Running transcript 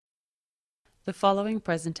The following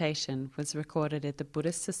presentation was recorded at the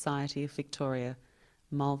Buddhist Society of Victoria,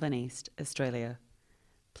 Malvern East, Australia.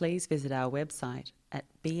 Please visit our website at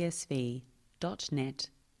bsv.net.au.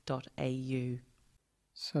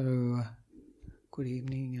 So, good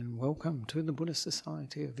evening and welcome to the Buddhist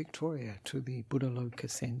Society of Victoria, to the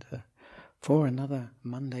Buddhaloka Centre, for another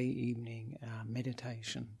Monday evening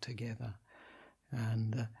meditation together.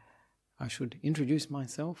 And I should introduce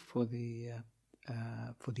myself for the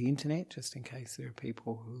internet, just in case there are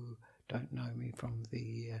people who don't know me from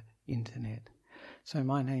the internet. So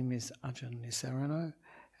my name is Ajahn Nissarano,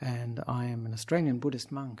 and I am an Australian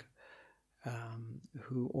Buddhist monk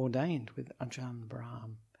who ordained with Ajahn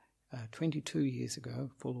Brahm 22 years ago,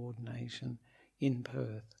 full ordination, in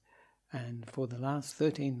Perth. And for the last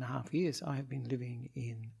 13 and a half years I have been living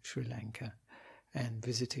in Sri Lanka and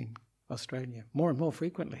visiting Australia more and more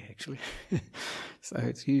frequently, actually. So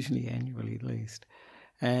it's usually annually at least.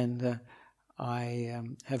 And I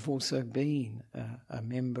have also been a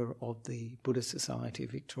member of the Buddhist Society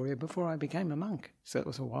of Victoria before I became a monk. So that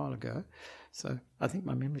was a while ago. So I think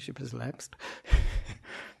my membership has lapsed.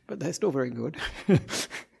 But they're still very good.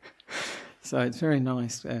 So it's very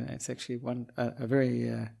nice. It's actually a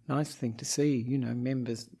very nice thing to see,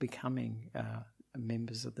 members becoming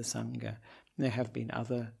members of the Sangha. There have been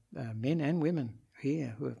other men and women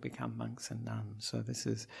here who have become monks and nuns. So this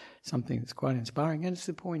is something that's quite inspiring, and it's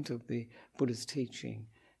the point of the Buddha's teaching,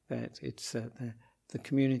 that it's the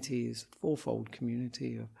community is a fourfold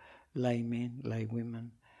community of lay men, lay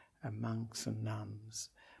women, monks and nuns,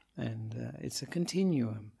 and it's a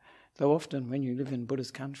continuum. Though often when you live in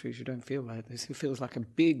Buddhist countries you don't feel like this. It feels like a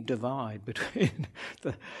big divide between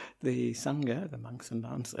the Sangha, the monks and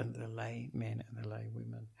nuns, and the lay men and the lay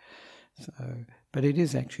women. So, but it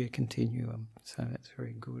is actually a continuum, so that's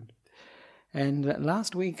very good. And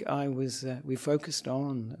last week we focused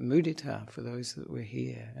on mudita for those that were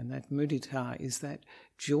here, and that mudita is that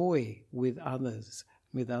joy with others'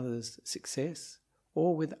 success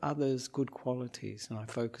or with others' good qualities, and I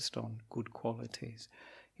focused on good qualities.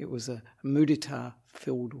 It was a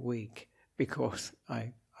mudita-filled week because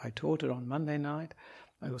I taught it on Monday night.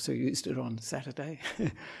 I also used it on Saturday,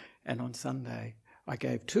 and on Sunday I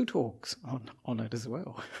gave 2 talks on it as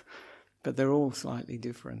well. But they're all slightly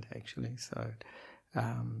different, actually. So,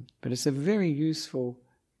 but it's a very useful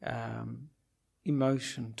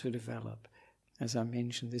emotion to develop. As I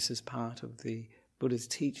mentioned, this is part of the Buddha's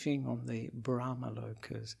teaching on the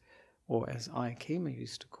Brahmalokas, or as Ayakema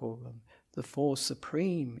used to call them, the 4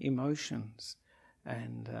 supreme emotions.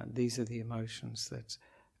 And these are the emotions that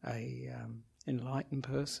a enlightened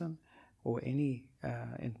person, or any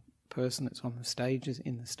person that's on the stages of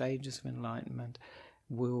enlightenment,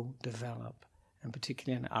 will develop. And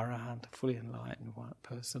particularly an arahant, a fully enlightened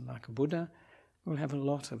person like a Buddha, will have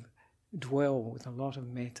dwell with a lot of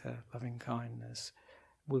metta, loving kindness,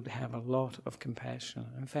 will have a lot of compassion.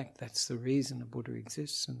 In fact, that's the reason a Buddha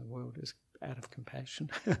exists in the world, is out of compassion.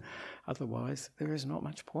 Otherwise, there is not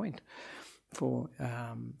much point for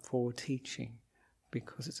teaching,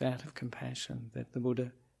 because it's out of compassion that the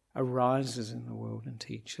Buddha arises in the world and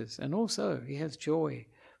teaches. And also he has joy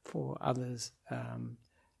for others'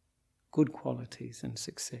 good qualities and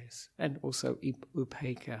success. And also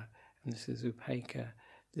upekkha, and this is upekkha,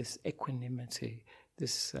 this equanimity,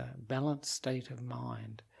 this balanced state of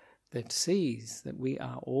mind that sees that we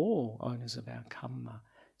are all owners of our karma.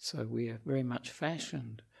 So we are very much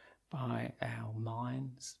fashioned by our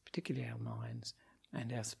minds, particularly our minds,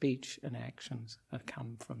 and our speech and actions have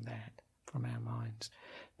come from that, from our minds.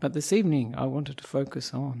 But this evening I wanted to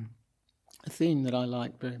focus on a theme that I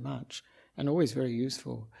like very much and always very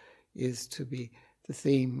useful. The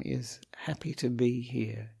theme is happy to be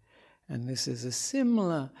here, and this is a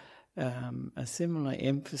similar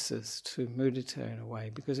emphasis to mudita in a way,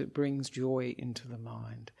 because it brings joy into the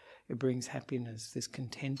mind. It brings happiness, this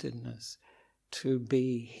contentedness to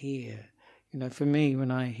be here. For me,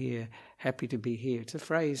 when I hear happy to be here, it's a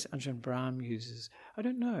phrase Ajahn Brahm uses. I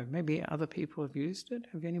don't know, maybe other people have used it.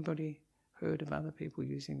 Have anybody heard of other people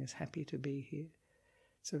using this happy to be here?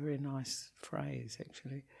 It's a very nice phrase,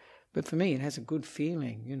 actually. But for me, it has a good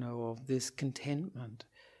feeling, of this contentment,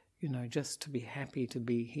 just to be happy to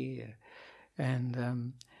be here.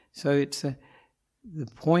 And so it's the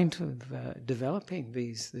point of developing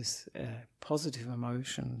these positive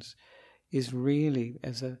emotions is really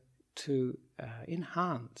to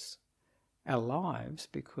enhance our lives,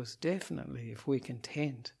 because definitely if we're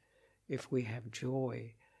content, if we have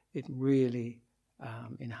joy, it really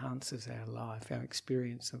enhances our life, our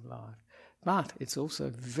experience of life. But it's also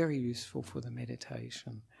very useful for the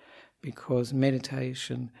meditation, because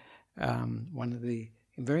meditation, one of the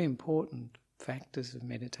very important factors of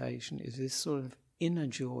meditation is this sort of inner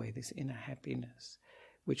joy, this inner happiness,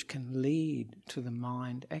 which can lead to the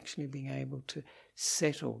mind actually being able to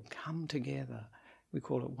settle, come together. We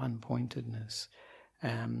call it one-pointedness,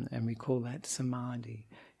 and we call that samadhi.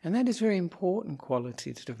 And that is a very important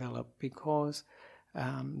quality to develop, because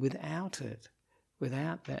without that,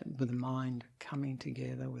 with the mind coming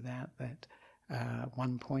together, without that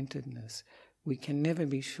one-pointedness, we can never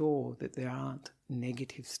be sure that there aren't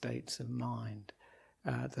negative states of mind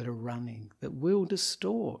that are running, that will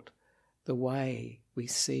distort the way we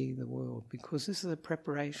see the world, because this is a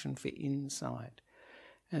preparation for insight.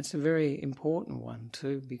 And it's a very important one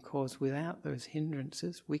too, because without those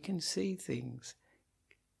hindrances, we can see things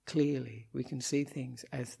clearly. We can see things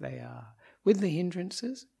as they are. With the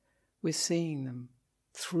hindrances, we're seeing them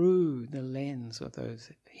through the lens of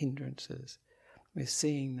those hindrances. We're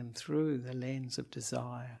seeing them through the lens of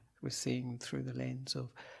desire. We're seeing them through the lens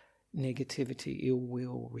of negativity, ill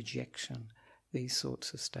will, rejection, these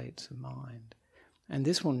sorts of states of mind. And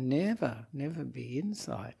this will never be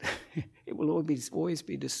insight. It will always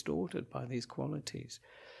be distorted by these qualities.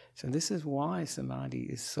 So this is why samadhi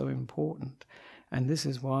is so important. And this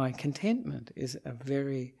is why contentment is a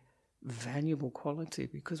very valuable quality,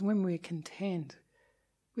 because when we're content,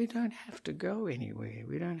 we don't have to go anywhere.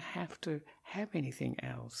 We don't have to have anything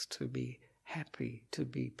else to be happy, to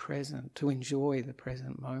be present, to enjoy the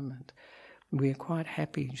present moment. We're quite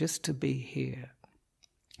happy just to be here.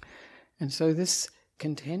 And so this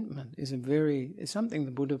contentment is something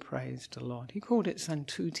the Buddha praised a lot. He called it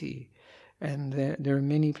santuti, and there are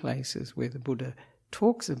many places where the Buddha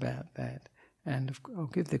talks about that. And I'll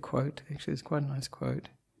give the quote. Actually, it's quite a nice quote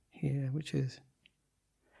here, which is,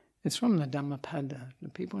 it's from the Dhammapada. Do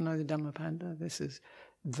people know the Dhammapada? This is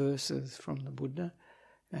verses from the Buddha,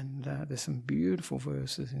 and there's some beautiful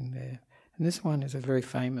verses in there. And this one is a very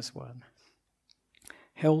famous one.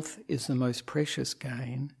 Health is the most precious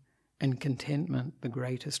gain, and contentment the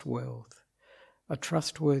greatest wealth. A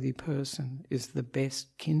trustworthy person is the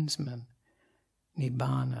best kinsman,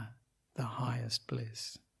 nibbana, the highest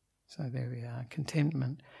bliss. So there we are,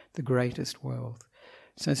 contentment, the greatest wealth.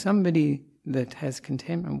 So somebody that has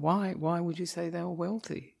contentment, why would you say they were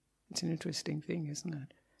wealthy? It's an interesting thing, isn't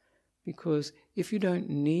it? Because if you don't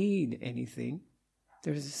need anything,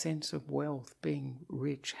 there is a sense of wealth, being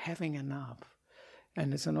rich, having enough.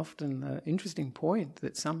 And it's an often interesting point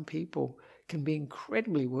that some people can be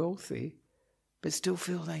incredibly wealthy but still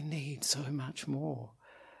feel they need so much more.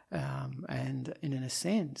 And in a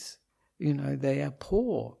sense, they are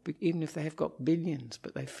poor, even if they have got billions,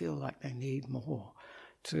 but they feel like they need more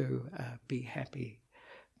to be happy.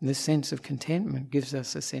 And this sense of contentment gives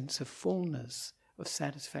us a sense of fullness, of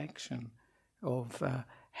satisfaction, of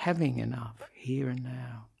having enough here and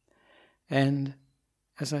now. And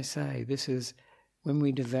as I say, this is when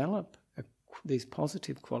we develop these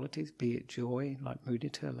positive qualities, be it joy, like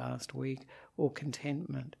mudita last week, or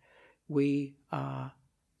contentment, we are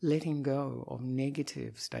letting go of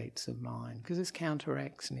negative states of mind, because this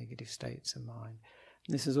counteracts negative states of mind.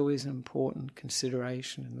 And this is always an important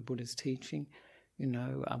consideration in the Buddha's teaching.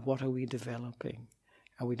 What are we developing?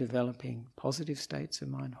 Are we developing positive states of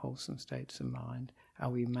mind, wholesome states of mind?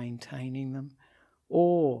 Are we maintaining them?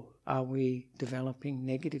 Or are we developing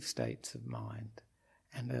negative states of mind?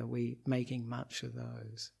 And are we making much of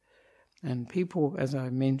those? And people, as I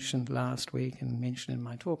mentioned last week and mentioned in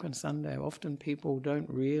my talk on Sunday, often people don't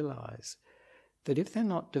realise that if they're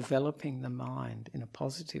not developing the mind in a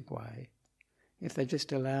positive way, if they're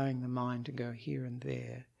just allowing the mind to go here and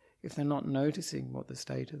there, if they're not noticing what the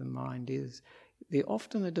state of the mind is,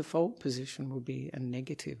 often the default position will be a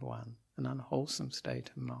negative one, an unwholesome state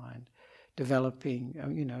of mind, developing,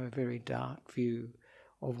 a very dark view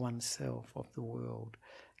of oneself, of the world.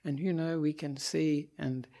 And,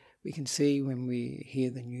 we can see when we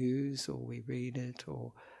hear the news or we read it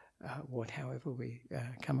or however we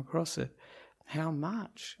come across it, how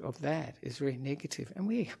much of that is very negative. And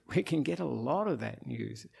we can get a lot of that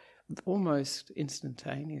news almost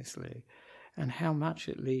instantaneously, and how much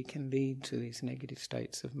it can lead to these negative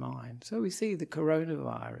states of mind. So we see the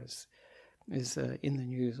coronavirus is in the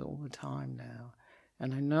news all the time now.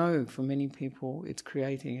 And I know for many people it's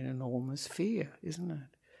creating an enormous fear, isn't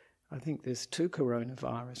it? I think there's two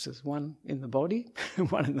coronaviruses, one in the body and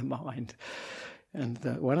one in the mind. And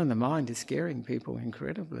the one in the mind is scaring people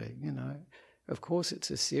incredibly, Of course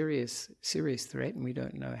it's a serious threat, and we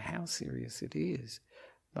don't know how serious it is.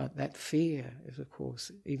 But that fear is, of course,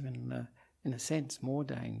 even in a sense more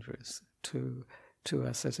dangerous to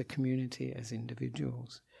us as a community, as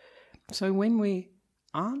individuals. So when we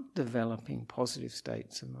aren't developing positive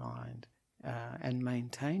states of mind and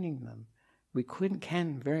maintaining them, we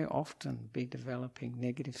can very often be developing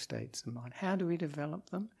negative states of mind. How do we develop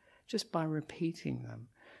them? Just by repeating them.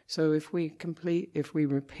 So if we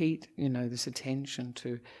repeat, this attention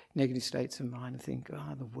to negative states of mind and think,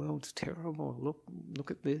 the world's terrible,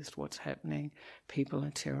 look at this, what's happening, people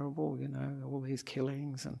are terrible, all these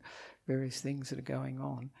killings and various things that are going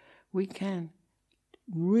on, we can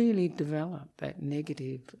really develop that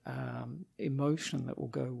negative emotion that will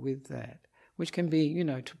go with that, which can be,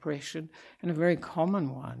 depression, and a very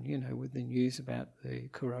common one, with the news about the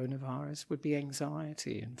coronavirus would be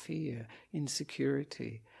anxiety and fear,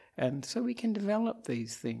 insecurity. And so we can develop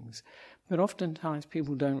these things. But oftentimes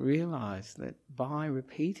people don't realise that by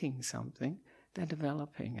repeating something, they're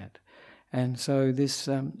developing it. And so this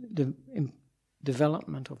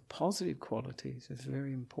development of positive qualities is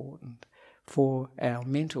very important for our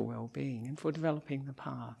mental well-being and for developing the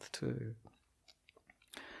path too.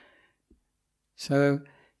 So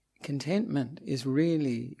contentment is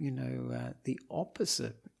really, the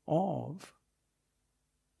opposite of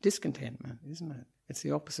discontentment, isn't it? It's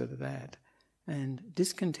the opposite of that. And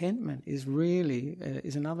discontentment is really,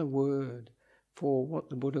 is another word for what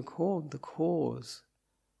the Buddha called the cause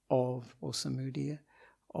of, or samudaya,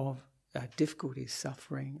 of difficulty,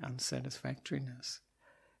 suffering, unsatisfactoriness.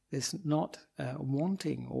 There's not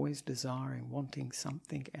wanting, always desiring, wanting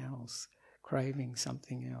something else, craving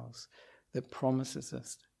something else that promises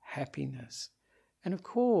us happiness. And of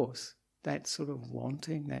course, that sort of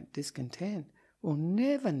wanting, that discontent, will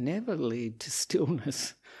never lead to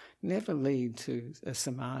stillness, never lead to a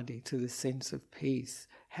samadhi, to the sense of peace,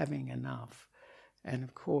 having enough. And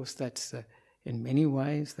of course, that's in many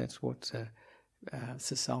ways, that's what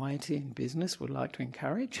society and business would like to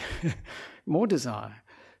encourage, more desire.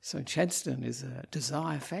 So Chadstone is a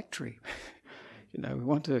desire factory. We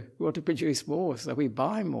want to produce more, so we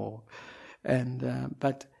buy more. And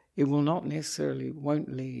but it will not necessarily,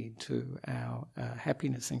 won't lead to our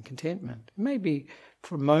happiness and contentment. It may be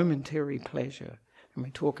for momentary pleasure. And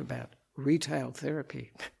we talk about retail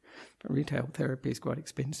therapy. But retail therapy is quite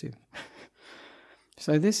expensive.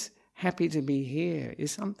 So this happy to be here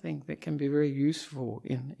is something that can be very useful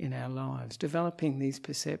in our lives, developing these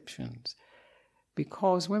perceptions.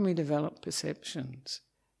 Because when we develop perceptions,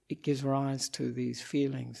 it gives rise to these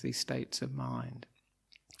feelings, these states of mind.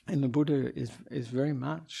 And the Buddha is very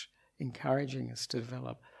much encouraging us to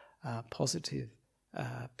develop positive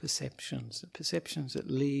perceptions that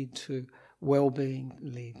lead to well-being,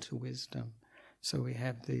 lead to wisdom. So we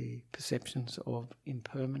have the perceptions of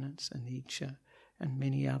impermanence, anicca, and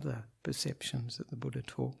many other perceptions that the Buddha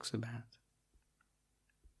talks about.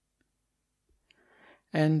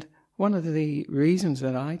 And one of the reasons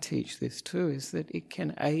that I teach this too is that it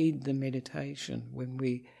can aid the meditation when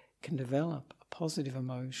we can develop a positive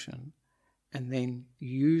emotion and then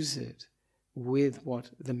use it with what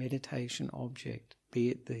the meditation object, be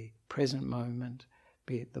it the present moment,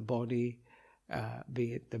 be it the body,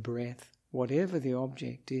 be it the breath, whatever the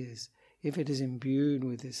object is, if it is imbued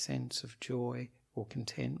with this sense of joy or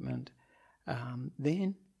contentment,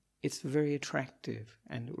 then it's very attractive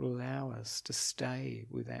and it will allow us to stay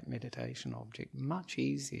with that meditation object much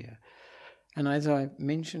easier. And as I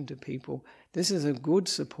mentioned to people, this is a good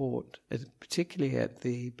support, particularly at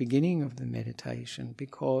the beginning of the meditation,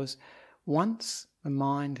 because once the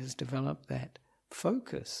mind has developed that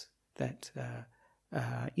focus, that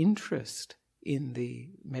interest in the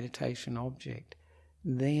meditation object,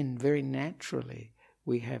 then very naturally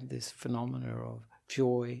we have this phenomena of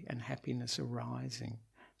joy and happiness arising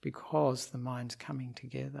because the mind's coming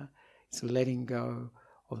together. It's letting go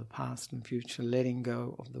of the past and future, letting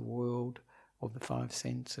go of the world, of the five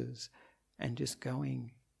senses, and just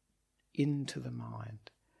going into the mind.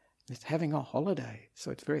 It's having a holiday, so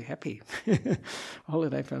it's very happy. A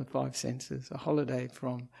holiday from the five senses, a holiday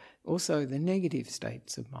from also the negative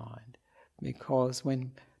states of mind, because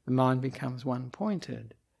when the mind becomes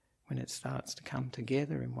one-pointed, when it starts to come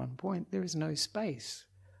together in one point, there is no space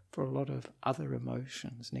for a lot of other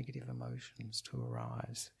emotions, negative emotions to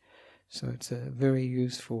arise. So it's a very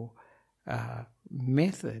useful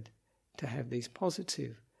method to have these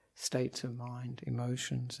positive states of mind,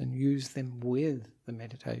 emotions, and use them with the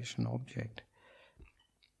meditation object.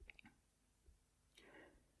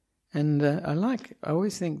 And I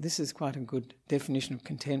always think this is quite a good definition of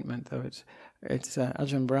contentment, though it's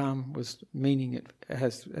Ajahn Brahm was meaning it,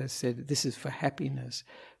 has said this is for happiness.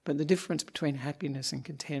 But the difference between happiness and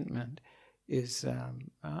contentment is,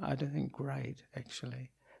 I don't think, great,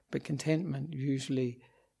 actually. But contentment usually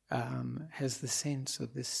has the sense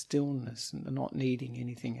of this stillness and not needing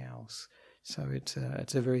anything else. So it's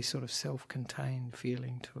a very sort of self-contained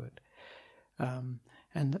feeling to it.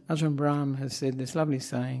 And Ajahn Brahm has said this lovely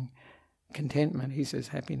saying, contentment, he says,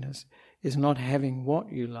 happiness is not having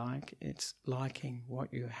what you like, it's liking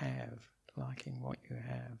what you have, liking what you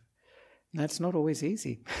have. And that's not always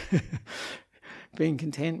easy. Being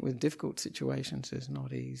content with difficult situations is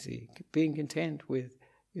not easy. Being content with,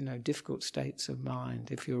 difficult states of mind.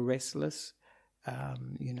 If you're restless,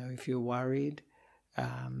 if you're worried,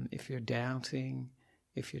 if you're doubting,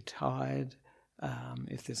 if you're tired,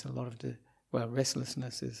 if there's a lot of,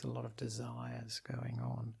 restlessness is a lot of desires going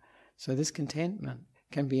on. So this contentment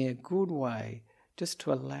can be a good way just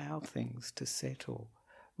to allow things to settle,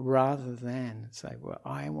 rather than say, well,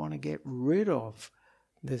 I want to get rid of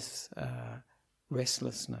this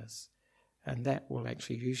restlessness, and that will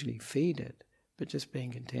actually usually feed it. But just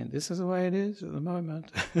being content, this is the way it is at the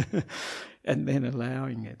moment, and then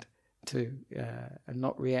allowing it to, and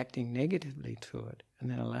not reacting negatively to it, and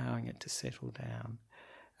then allowing it to settle down,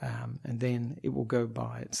 and then it will go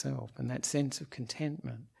by itself. And that sense of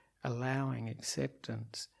contentment, allowing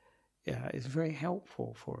acceptance, is very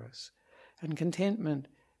helpful for us. And contentment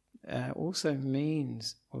also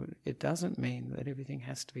means, or it doesn't mean that everything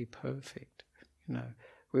has to be perfect.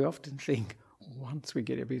 We often think once we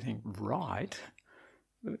get everything right,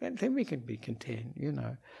 then we can be content,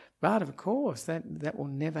 But of course, that will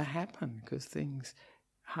never happen, because things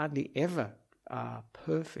hardly ever are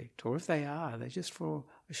perfect, or if they are, they're just for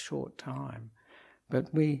a short time.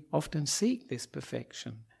 But we often seek this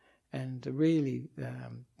perfection, and really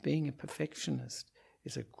being a perfectionist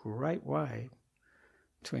is a great way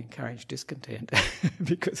to encourage discontent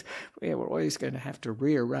because we're always going to have to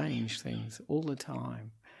rearrange things all the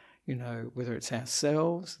time, whether it's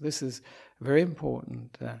ourselves. This is a very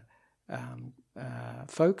important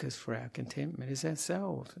focus for our contentment, is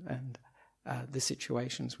ourselves and the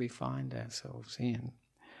situations we find ourselves in.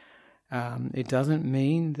 It doesn't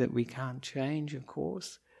mean that we can't change, of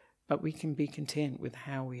course, but we can be content with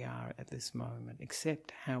how we are at this moment,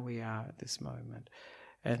 accept how we are at this moment.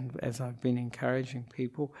 And as I've been encouraging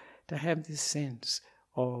people to have this sense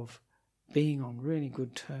of being on really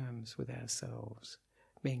good terms with ourselves,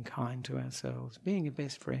 being kind to ourselves, being a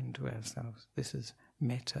best friend to ourselves. This is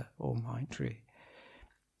metta or maitri.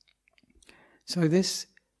 So this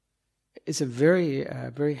is a very,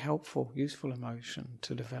 very helpful, useful emotion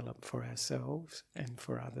to develop for ourselves and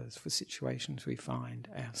for others, for situations we find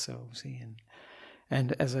ourselves in.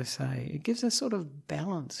 And as I say, it gives a sort of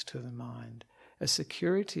balance to the mind, a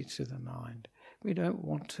security to the mind. We don't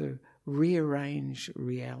want to rearrange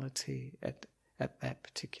reality at that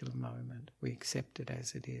particular moment. We accept it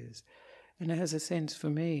as it is. And it has a sense for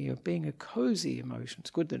me of being a cozy emotion. It's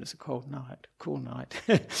good that it's a cool night,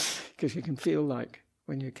 because you can feel like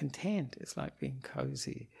when you're content, it's like being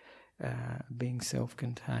cozy, being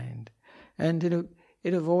self-contained. And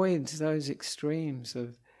it avoids those extremes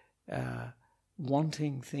of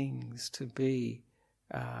wanting things to be,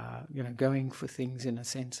 going for things in a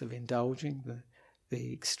sense of indulging,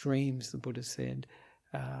 the extremes, the Buddha said,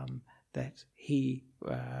 that he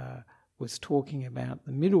was talking about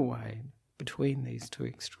the middle way between these two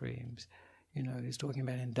extremes. He's talking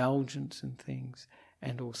about indulgence in things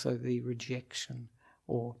and also the rejection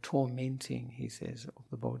or tormenting, he says, of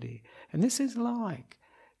the body. And this is like,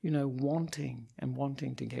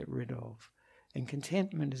 wanting to get rid of. And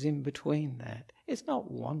contentment is in between that. It's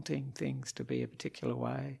not wanting things to be a particular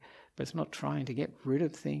way, but it's not trying to get rid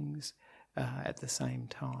of things at the same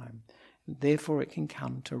time. Therefore, it can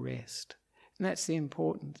come to rest. And that's the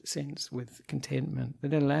important sense with contentment,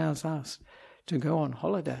 that it allows us to go on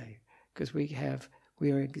holiday, because we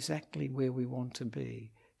are exactly where we want to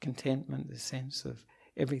be. Contentment, the sense of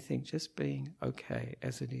everything just being okay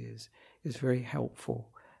as it is very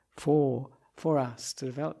helpful for us to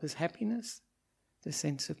develop this happiness, the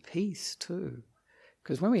sense of peace too.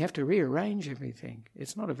 Because when we have to rearrange everything,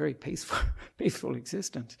 it's not a very peaceful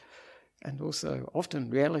existence. And also,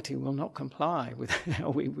 often reality will not comply with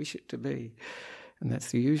how we wish it to be. And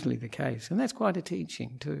that's usually the case. And that's quite a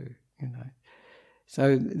teaching too,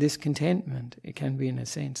 So this contentment, it can be in a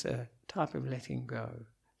sense a type of letting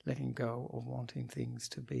go of wanting things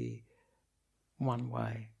to be one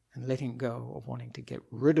way, and letting go of wanting to get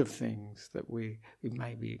rid of things that we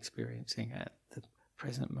may be experiencing at the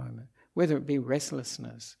present moment, whether it be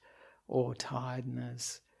restlessness or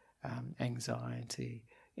tiredness, anxiety,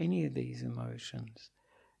 any of these emotions.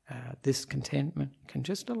 This contentment can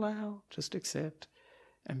just allow, just accept,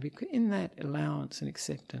 and in that allowance and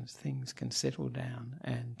acceptance, things can settle down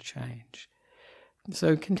and change.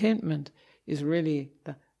 So contentment is really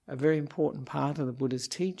a very important part of the Buddha's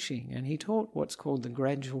teaching, and he taught what's called the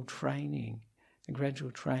gradual training. The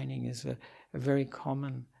gradual training is a very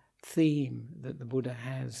common theme that the Buddha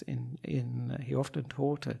has he often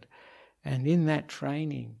taught it. And in that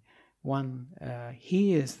training, one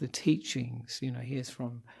hears the teachings, hears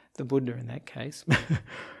from the Buddha in that case,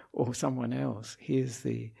 or someone else, hears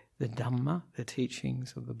the Dhamma, the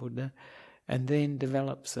teachings of the Buddha, and then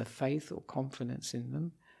develops a faith or confidence in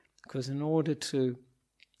them. Because in order to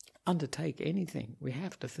undertake anything, we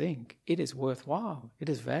have to think it is worthwhile, it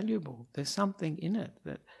is valuable, there's something in it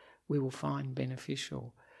that we will find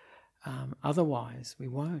beneficial. Otherwise, we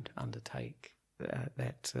won't undertake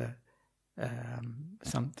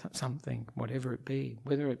something, whatever it be,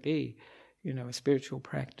 whether it be, a spiritual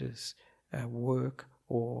practice, work,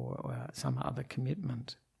 or some other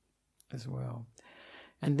commitment as well.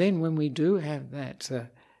 And then when we do have that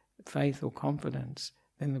faith or confidence,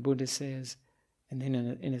 then the Buddha says, and then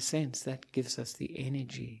in a sense that gives us the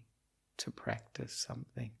energy to practice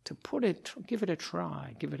something, to give it a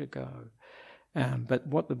try, give it a go. But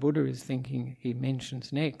what the Buddha is thinking, he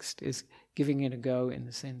mentions next, is giving it a go in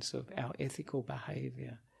the sense of our ethical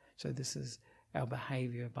behaviour. So this is our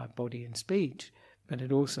behaviour by body and speech, but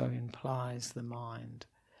it also implies the mind.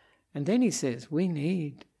 And then he says we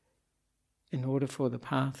need, in order for the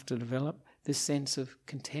path to develop, this sense of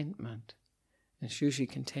contentment. And it's usually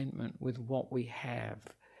contentment with what we have.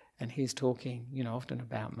 And he's talking, often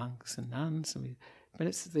about monks and nuns, but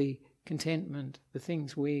it's the contentment, the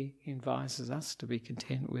things he advises us to be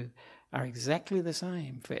content with are exactly the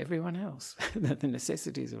same for everyone else, the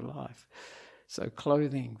necessities of life. So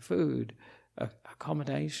clothing, food,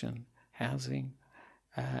 accommodation, housing,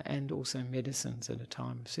 and also medicines at a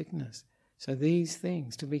time of sickness. So these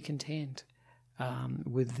things, to be content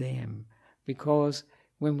with them, because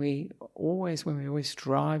when we're always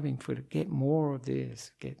striving to get more of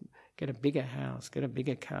this, get a bigger house, get a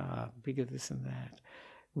bigger car, bigger this and that,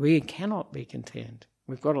 we cannot be content.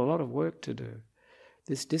 We've got a lot of work to do.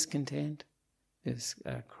 This discontent, this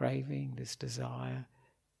craving, this desire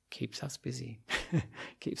keeps us busy,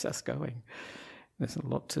 keeps us going. There's a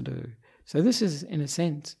lot to do. So this is, in a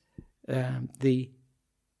sense, the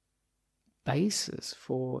basis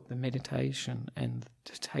for the meditation and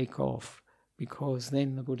to take off, because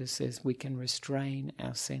then the Buddha says we can restrain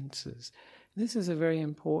our senses. This is a very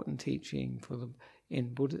important teaching for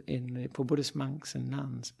Buddhist monks and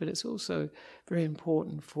nuns, but it's also very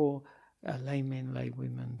important for laymen,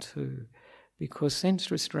 laywomen too, because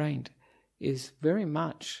sense restraint is very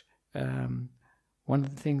much one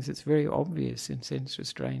of the things that's very obvious in sense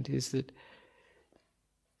restraint is that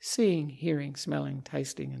seeing, hearing, smelling,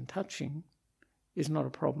 tasting and touching is not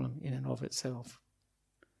a problem in and of itself.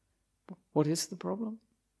 What is the problem?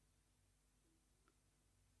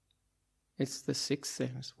 It's the sixth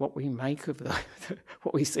sense, what we make of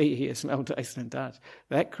what we see, hear, smell, taste and touch.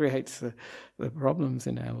 That creates the problems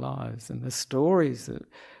in our lives and the stories that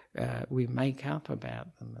we make up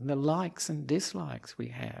about them and the likes and dislikes we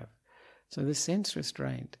have. So the sense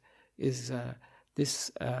restraint is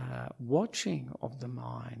this watching of the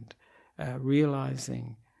mind,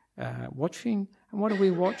 realising, watching. And what are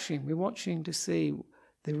we watching? We're watching to see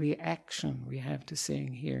the reaction we have to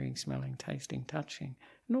seeing, hearing, smelling, tasting, touching,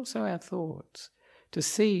 and also our thoughts, to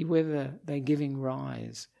see whether they're giving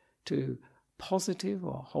rise to positive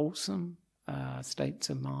or wholesome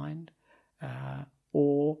states of mind,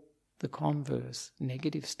 or the converse,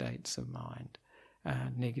 negative states of mind,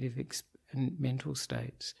 negative mental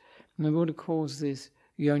states. And the Buddha calls this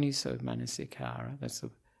yoniso manasikara, that's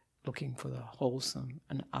looking for the wholesome,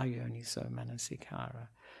 and ayoniso manasikara.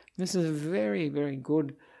 This is a very, very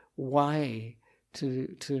good way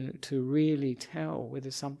to really tell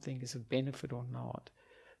whether something is of benefit or not.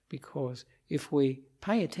 Because if we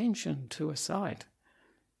pay attention to a sight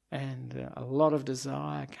and a lot of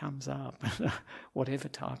desire comes up, whatever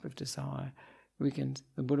type of desire, the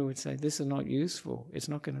Buddha would say, this is not useful. It's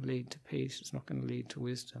not going to lead to peace. It's not going to lead to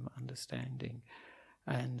wisdom, understanding.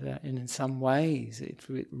 And in some ways, it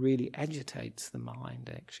really agitates the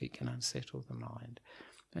mind, actually, can unsettle the mind.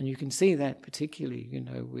 And you can see that particularly,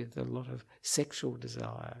 with a lot of sexual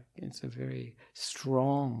desire. It's a very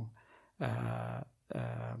strong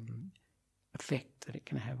effect that it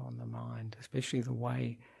can have on the mind, especially the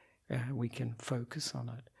way we can focus on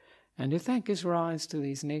it. And if that gives rise to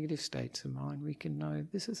these negative states of mind, we can know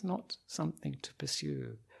this is not something to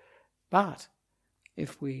pursue. But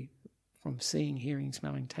if we, from seeing, hearing,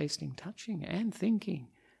 smelling, tasting, touching and thinking,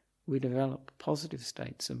 we develop positive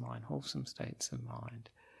states of mind, wholesome states of mind,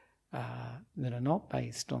 that are not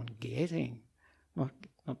based on getting, not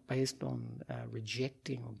based on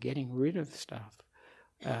rejecting or getting rid of stuff,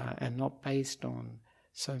 and not based on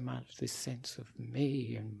so much this sense of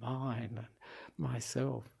me and mine and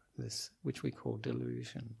myself, this which we call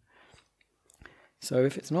delusion. So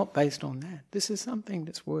if it's not based on that, this is something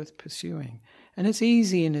that's worth pursuing. And it's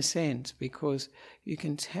easy in a sense because you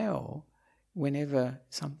can tell whenever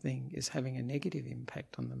something is having a negative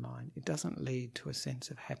impact on the mind, it doesn't lead to a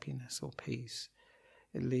sense of happiness or peace.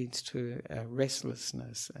 It leads to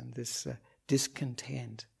restlessness and this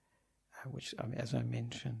discontent, which, as I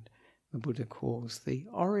mentioned, the Buddha calls the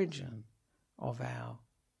origin of our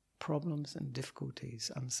problems and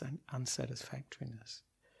difficulties, unsatisfactoriness.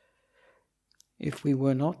 If we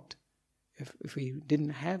didn't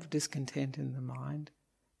have discontent in the mind,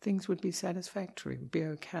 things would be satisfactory, would be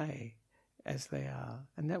okay as they are,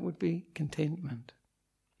 and that would be contentment.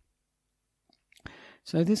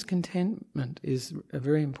 So this contentment is a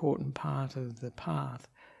very important part of the path,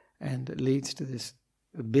 and it leads to this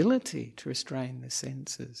ability to restrain the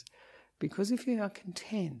senses. Because if you are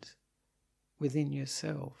content within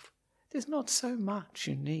yourself, there's not so much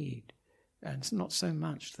you need, and it's not so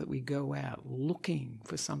much that we go out looking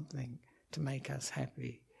for something to make us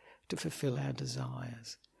happy, to fulfill our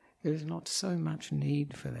desires. There is not so much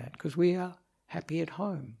need for that, because we are happy at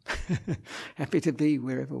home, happy to be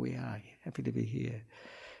wherever we are, happy to be here.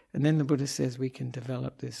 And then the Buddha says we can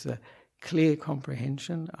develop this clear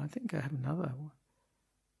comprehension. I think I have another one.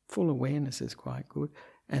 Full awareness is quite good,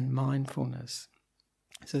 and mindfulness.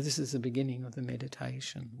 So this is the beginning of the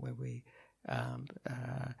meditation where we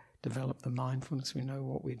develop the mindfulness. We know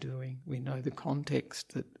what we're doing. We know the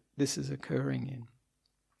context that this is occurring in.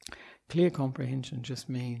 Clear comprehension just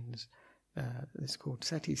means, it's called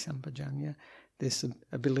sati sampajanya, this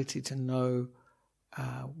ability to know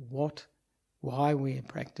why we are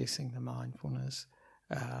practicing the mindfulness,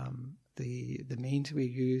 the means we're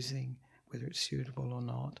using, whether it's suitable or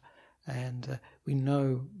not, and we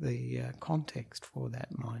know the context for that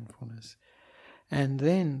mindfulness. And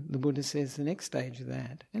then the Buddha says the next stage of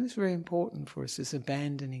that, and it's very important for us, is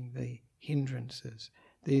abandoning the hindrances.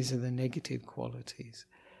 These are the negative qualities.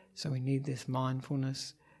 So we need this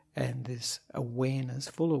mindfulness and this awareness,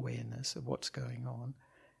 full awareness of what's going on,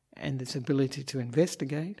 and this ability to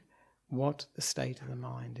investigate what the state of the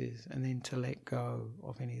mind is, and then to let go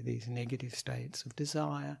of any of these negative states of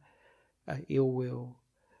desire, ill will,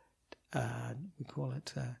 we call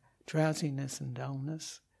it drowsiness and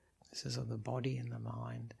dullness. This is of the body and the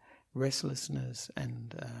mind, restlessness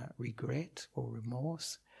and regret or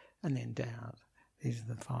remorse, and then doubt. These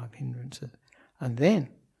are the 5 hindrances. And then,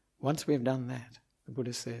 once we've done that, the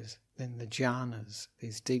Buddha says, then the jhanas,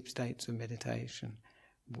 these deep states of meditation,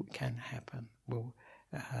 can happen,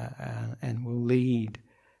 and will lead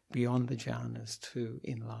beyond the jhanas to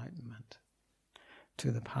enlightenment,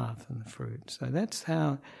 to the path and the fruit. So that's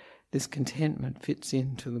how this contentment fits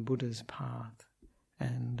into the Buddha's path,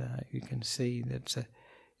 and you can see that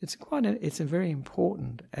it's a very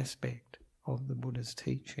important aspect of the Buddha's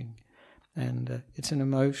teaching, and it's an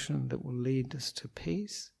emotion that will lead us to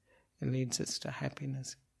peace. It leads us to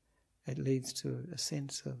happiness. It leads to a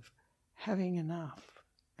sense of having enough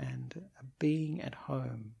and being at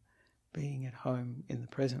home in the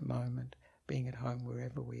present moment, being at home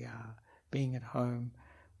wherever we are, being at home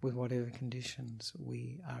with whatever conditions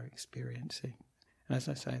we are experiencing. And as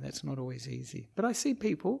I say, that's not always easy. But I see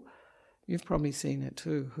people, you've probably seen it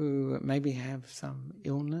too, who maybe have some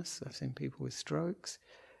illness. I've seen people with strokes,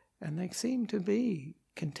 and they seem to be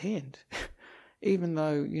content, even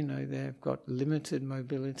though, they've got limited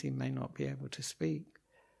mobility, may not be able to speak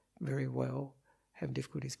very well, have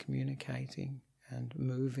difficulties communicating and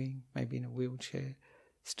moving, maybe in a wheelchair.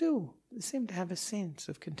 Still, they seem to have a sense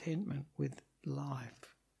of contentment with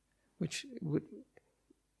life, which would,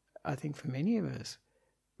 I think for many of us,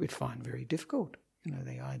 we'd find very difficult.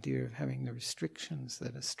 The idea of having the restrictions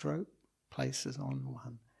that a stroke places on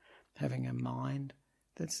one, having a mind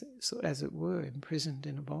that's, as it were, imprisoned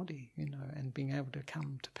in a body, and being able to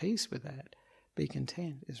come to peace with that, be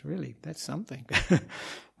content, that's something.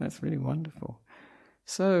 That's really wonderful.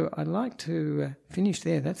 So I'd like to finish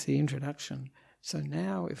there. That's the introduction. So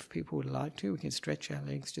now, if people would like to, we can stretch our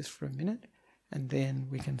legs just for a minute, and then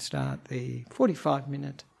we can start the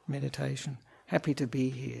 45-minute meditation. Happy to be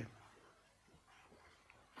here.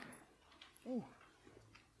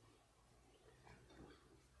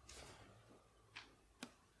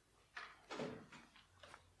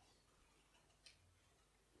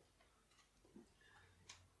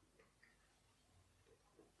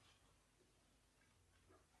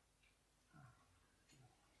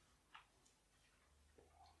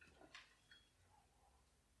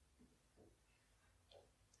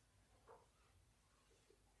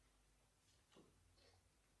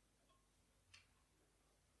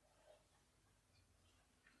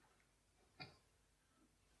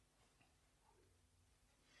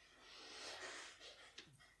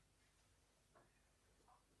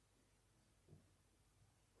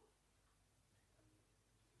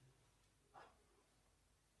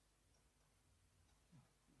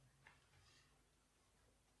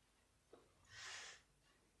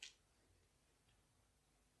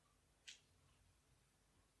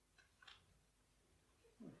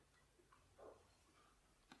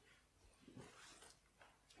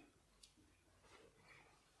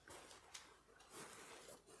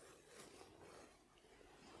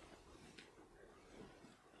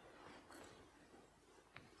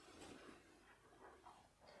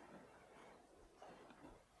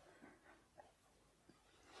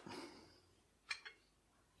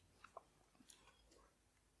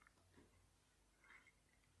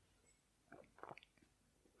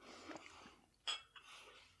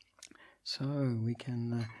 So we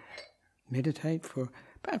can meditate for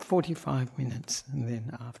about 45 minutes, and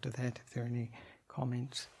then after that, if there are any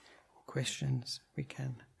comments or questions, we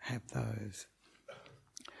can have those.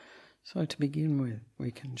 So to begin with, we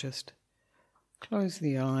can just close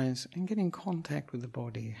the eyes and get in contact with the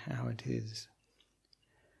body, how it is.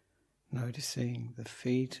 Noticing the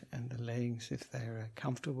feet and the legs, if they're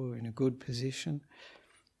comfortable in a good position,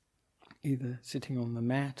 either sitting on the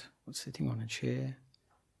mat or sitting on a chair.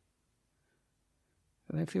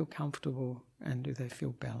 Do they feel comfortable and do they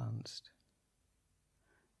feel balanced?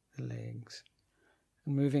 The legs.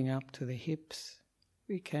 And moving up to the hips,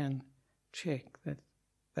 we can check that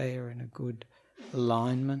they are in a good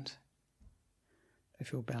alignment. They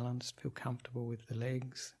feel balanced, feel comfortable with the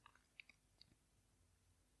legs.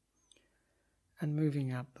 And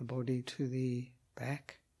moving up the body to the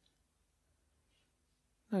back,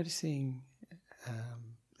 noticing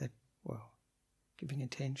giving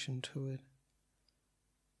attention to it,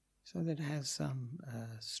 so that it has some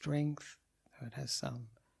strength,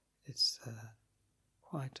 it's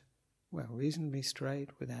quite reasonably straight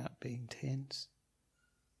without being tense.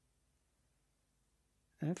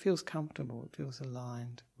 And it feels comfortable, it feels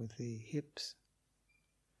aligned with the hips.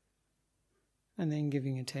 And then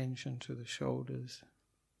giving attention to the shoulders,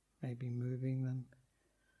 maybe moving them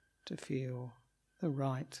to feel the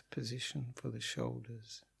right position for the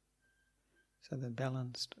shoulders. So they're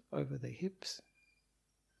balanced over the hips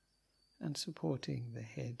and supporting the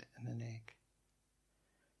head and the neck.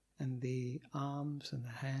 And the arms and the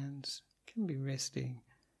hands can be resting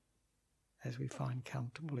as we find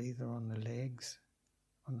comfortable, either on the legs,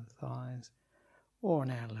 on the thighs, or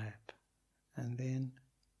on our lap. And then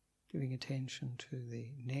giving attention to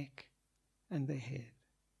the neck and the head,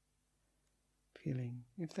 feeling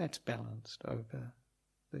if that's balanced over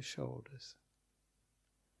the shoulders.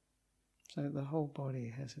 So the whole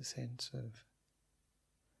body has a sense of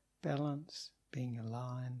balance, being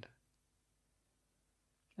aligned,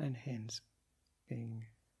 and hence being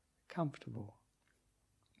comfortable.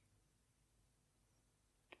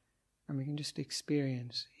 And we can just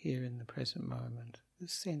experience here in the present moment the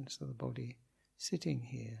sense of the body sitting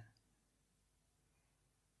here.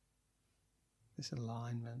 This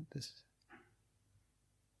alignment,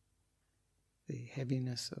 the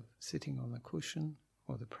heaviness of sitting on the cushion,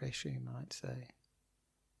 or the pressure, you might say.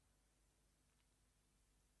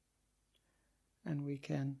 And we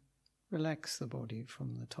can relax the body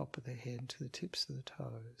from the top of the head to the tips of the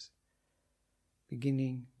toes,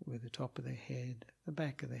 beginning with the top of the head, the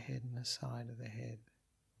back of the head and the side of the head.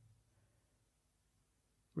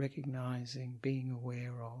 Recognizing, being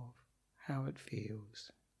aware of how it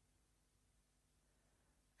feels,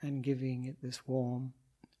 and giving it this warm,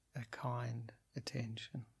 kind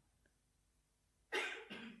attention,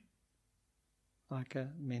 like a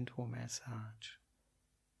mental massage.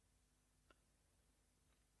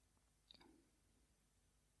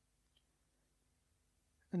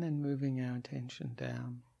 And then moving our attention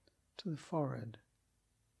down to the forehead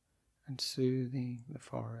and soothing the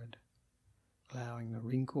forehead, allowing the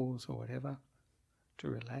wrinkles or whatever to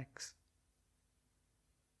relax.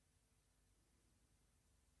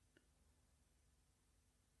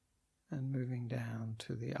 And moving down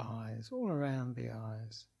to the eyes, all around the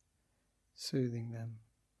eyes, soothing them,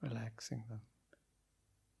 relaxing them.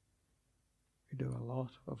 We do a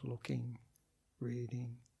lot of looking,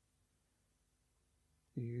 reading.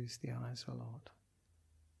 We use the eyes a lot.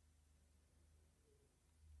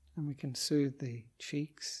 And we can soothe the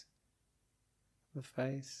cheeks, the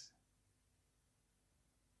face,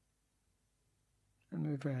 and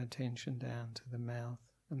move our attention down to the mouth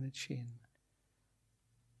and the chin,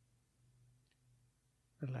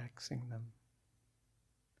 relaxing them.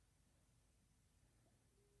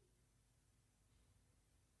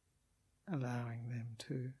 Allowing them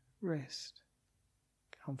to rest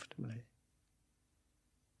comfortably.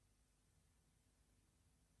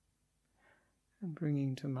 And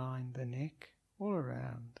bringing to mind the neck all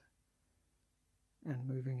around, and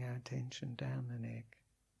moving our attention down the neck,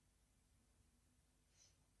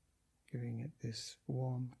 giving it this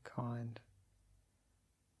warm, kind,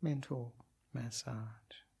 mental massage.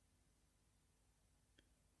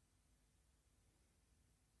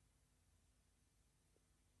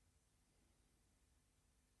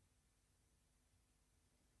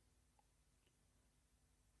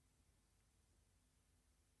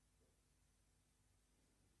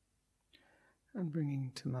 And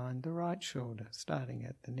bringing to mind the right shoulder, starting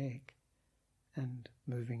at the neck and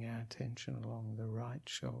moving our attention along the right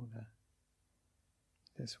shoulder.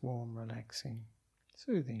 This warm, relaxing,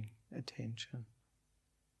 soothing attention.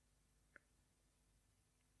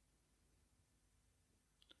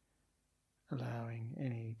 allowing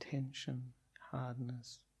any tension,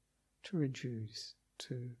 hardness to reduce,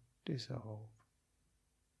 to dissolve.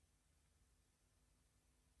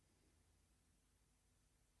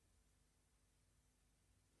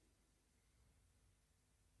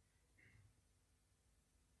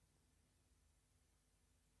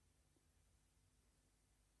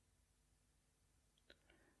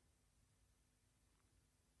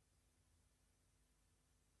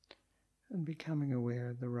 And becoming aware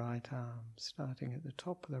of the right arm, starting at the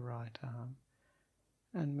top of the right arm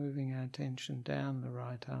and moving our attention down the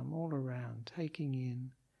right arm all around, taking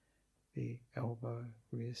in the elbow,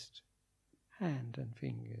 wrist, hand and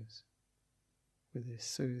fingers with this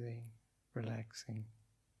soothing, relaxing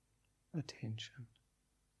attention.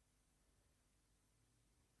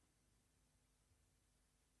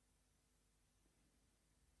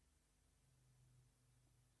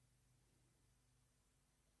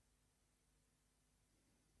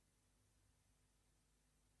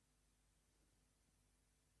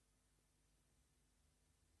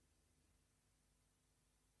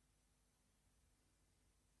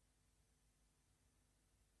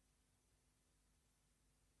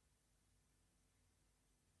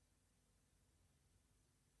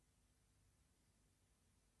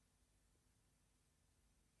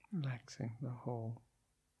 Relaxing the whole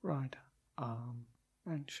right arm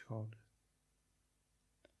and shoulder.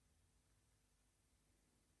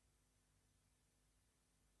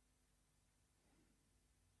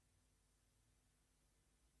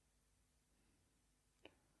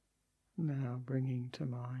 Now bringing to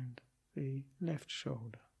mind the left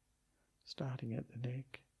shoulder, starting at the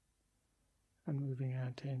neck and moving our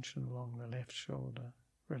attention along the left shoulder,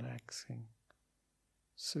 relaxing,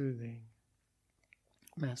 soothing,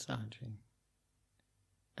 massaging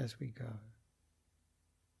as we go.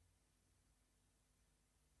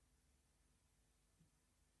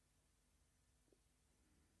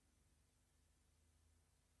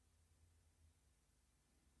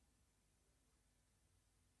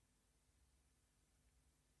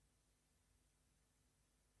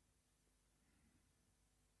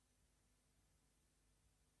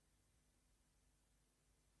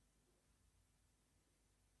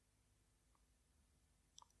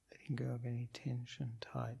 Letting go of any tension,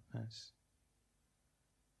 tightness,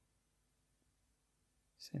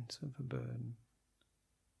 sense of a burden,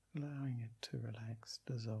 allowing it to relax,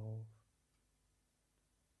 dissolve.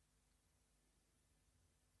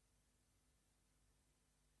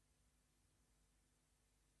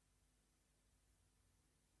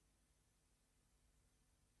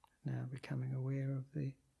 Now becoming aware of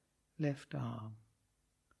the left arm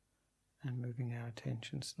and moving our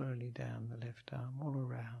attention slowly down the left arm all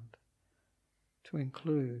around to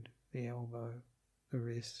include the elbow, the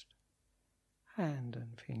wrist, hand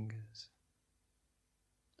and fingers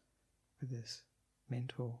with this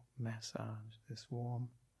mental massage, this warm,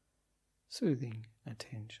 soothing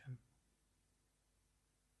attention.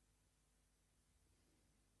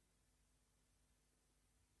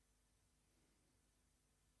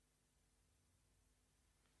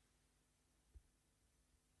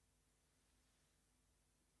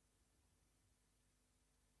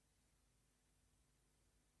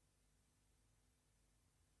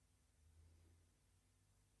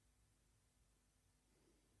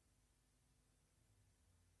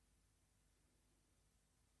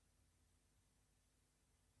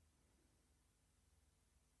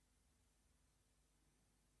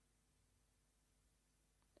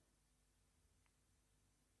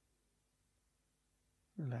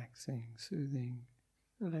 Relaxing, soothing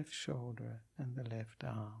the left shoulder and the left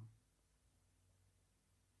arm.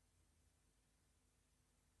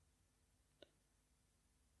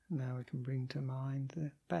 Now we can bring to mind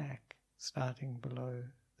the back, starting below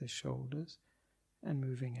the shoulders and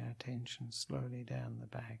moving our attention slowly down the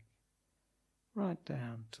back, right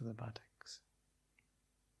down to the buttocks.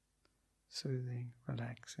 Soothing,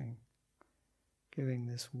 relaxing, giving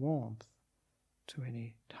this warmth to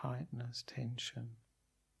any tightness, tension,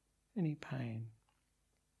 any pain,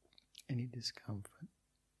 any discomfort.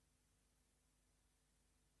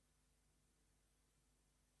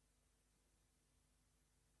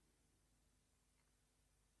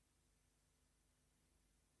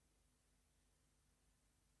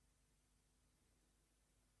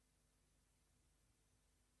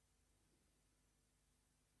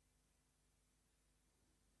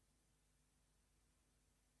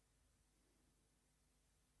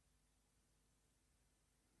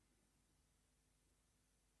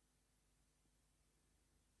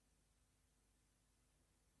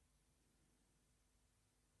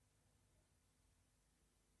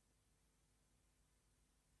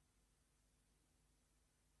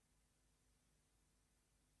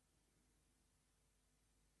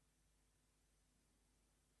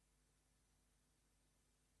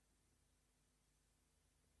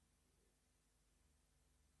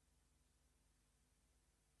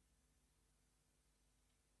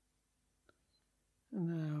 And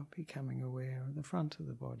now becoming aware of the front of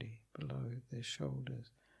the body, below the shoulders,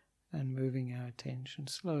 and moving our attention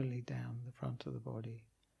slowly down the front of the body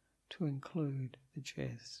to include the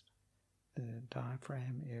chest, the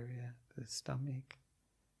diaphragm area, the stomach,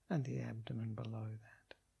 and the abdomen below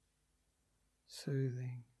that.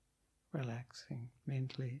 Soothing, relaxing,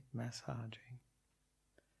 mentally massaging,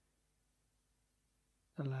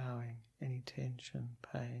 allowing any tension,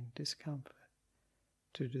 pain, discomfort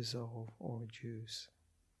to dissolve or reduce.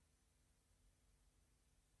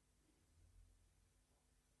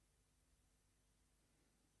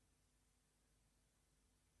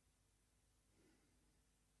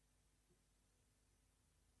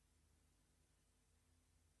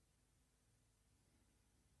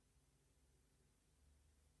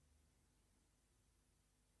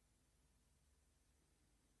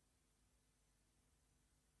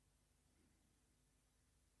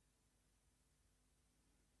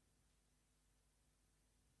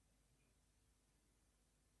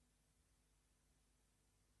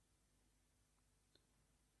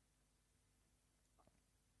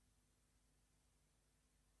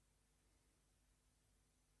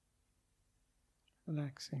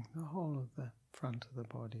 Relaxing the whole of the front of the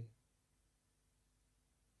body.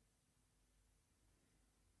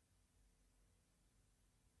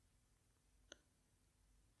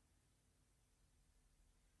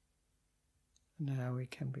 Now we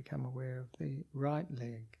can become aware of the right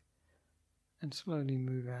leg and slowly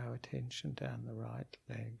move our attention down the right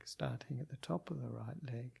leg, starting at the top of the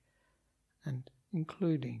right leg and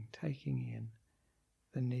including taking in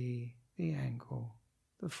the knee, the ankle,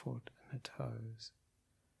 the foot and the toes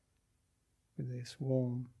with this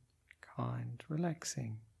warm, kind,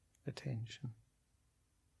 relaxing attention.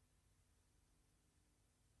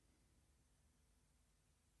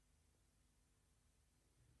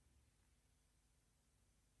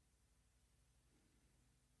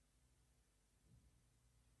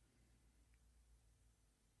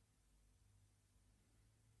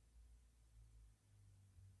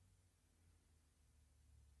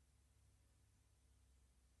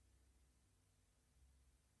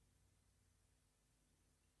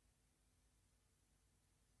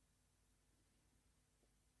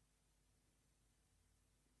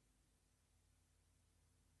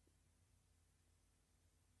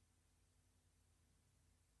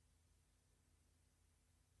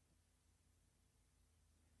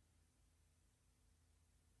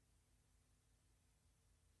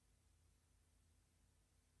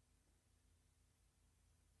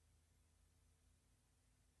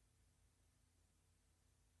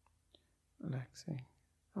 Relaxing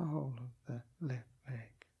the whole of the left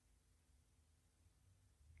leg.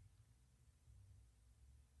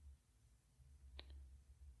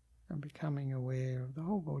 And becoming aware of the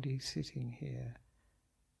whole body sitting here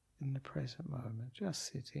in the present moment,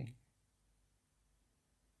 just sitting,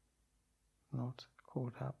 not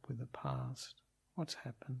caught up with the past, what's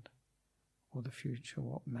happened, or the future,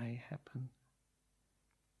 what may happen.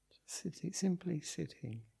 Just sitting, simply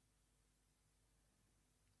sitting,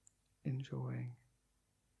 enjoying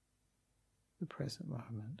the present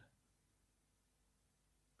moment.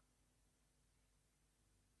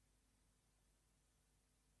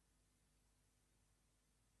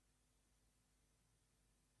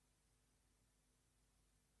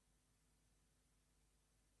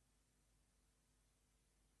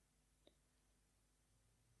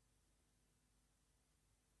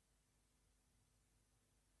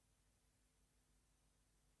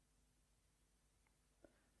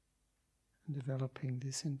 Developing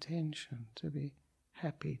this intention to be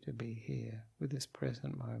happy to be here with this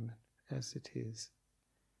present moment as it is,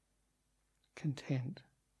 content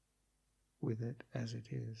with it as it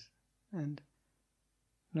is, and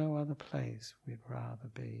no other place we'd rather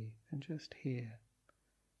be than just here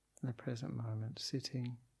in the present moment,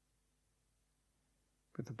 sitting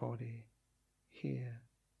with the body here,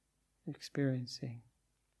 experiencing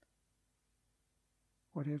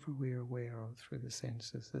whatever we're aware of through the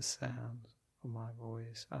senses, the sounds of my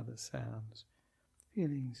voice, other sounds,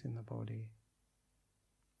 feelings in the body,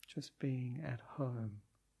 just being at home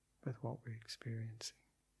with what we're experiencing,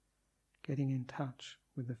 getting in touch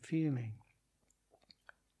with the feeling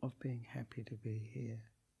of being happy to be here.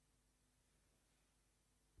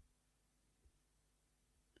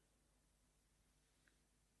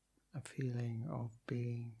 A feeling of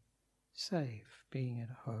being safe, being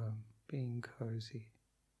at home, being cozy,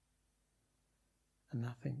 and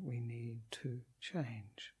nothing we need to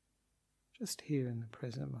change, just here in the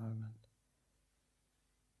present moment.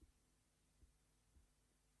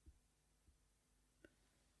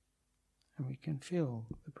 And we can fill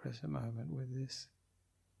the present moment with this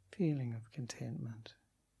feeling of contentment,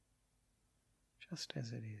 just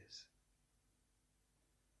as it is.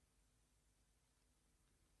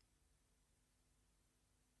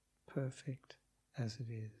 Perfect as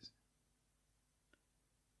it is.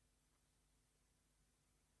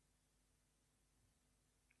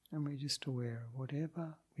 And we're just aware of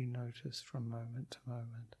whatever we notice from moment to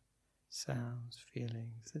moment. Sounds,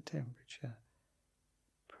 feelings, the temperature,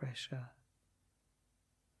 pressure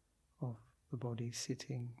of the body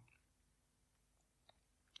sitting,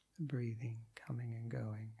 the breathing coming and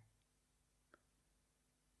going.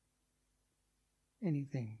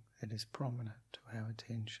 Anything that is prominent to our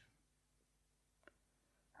attention.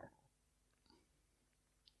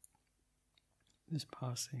 This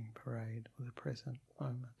passing parade of the present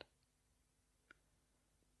moment.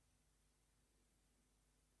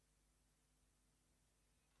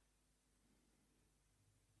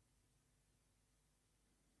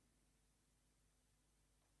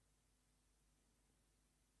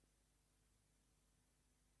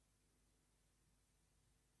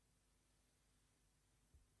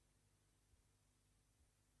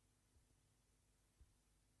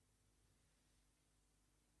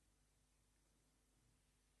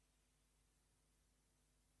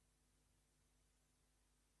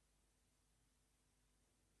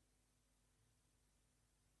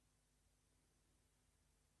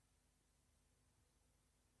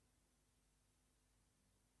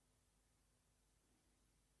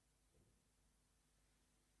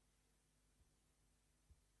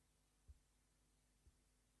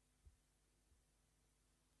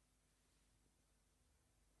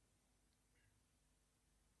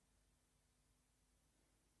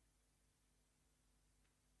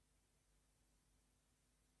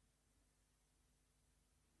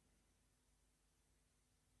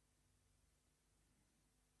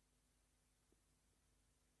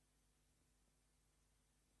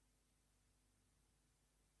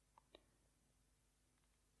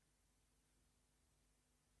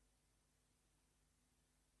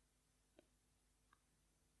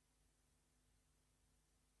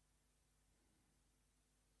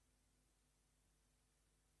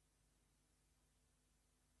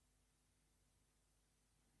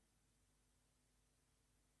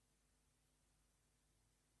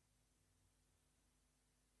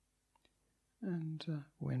 And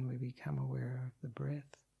when we become aware of the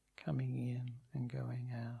breath coming in and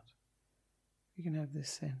going out, we can have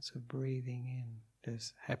this sense of breathing in,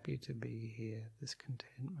 this happy to be here, this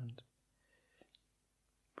contentment.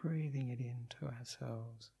 Breathing it into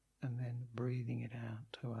ourselves and then breathing it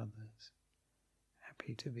out to others.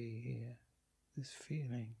 Happy to be here, this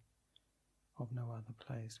feeling of no other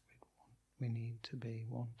place we need to be,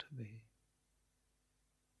 want to be.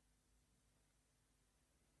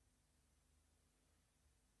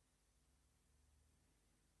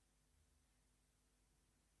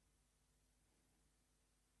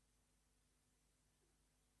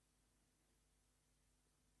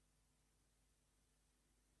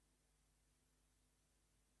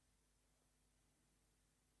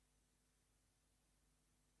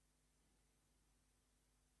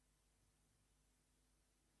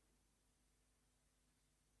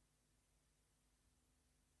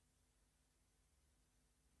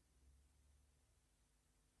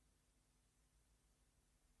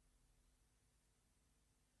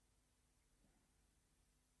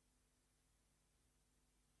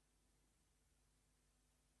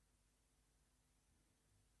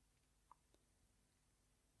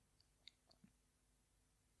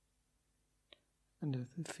 And if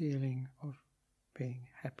the feeling of being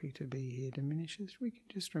happy to be here diminishes, we can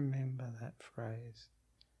just remember that phrase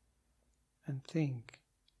and think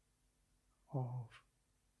of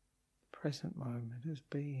the present moment as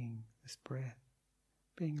being this breath,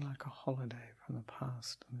 being like a holiday from the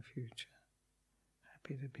past and the future.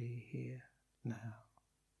 Happy to be here now.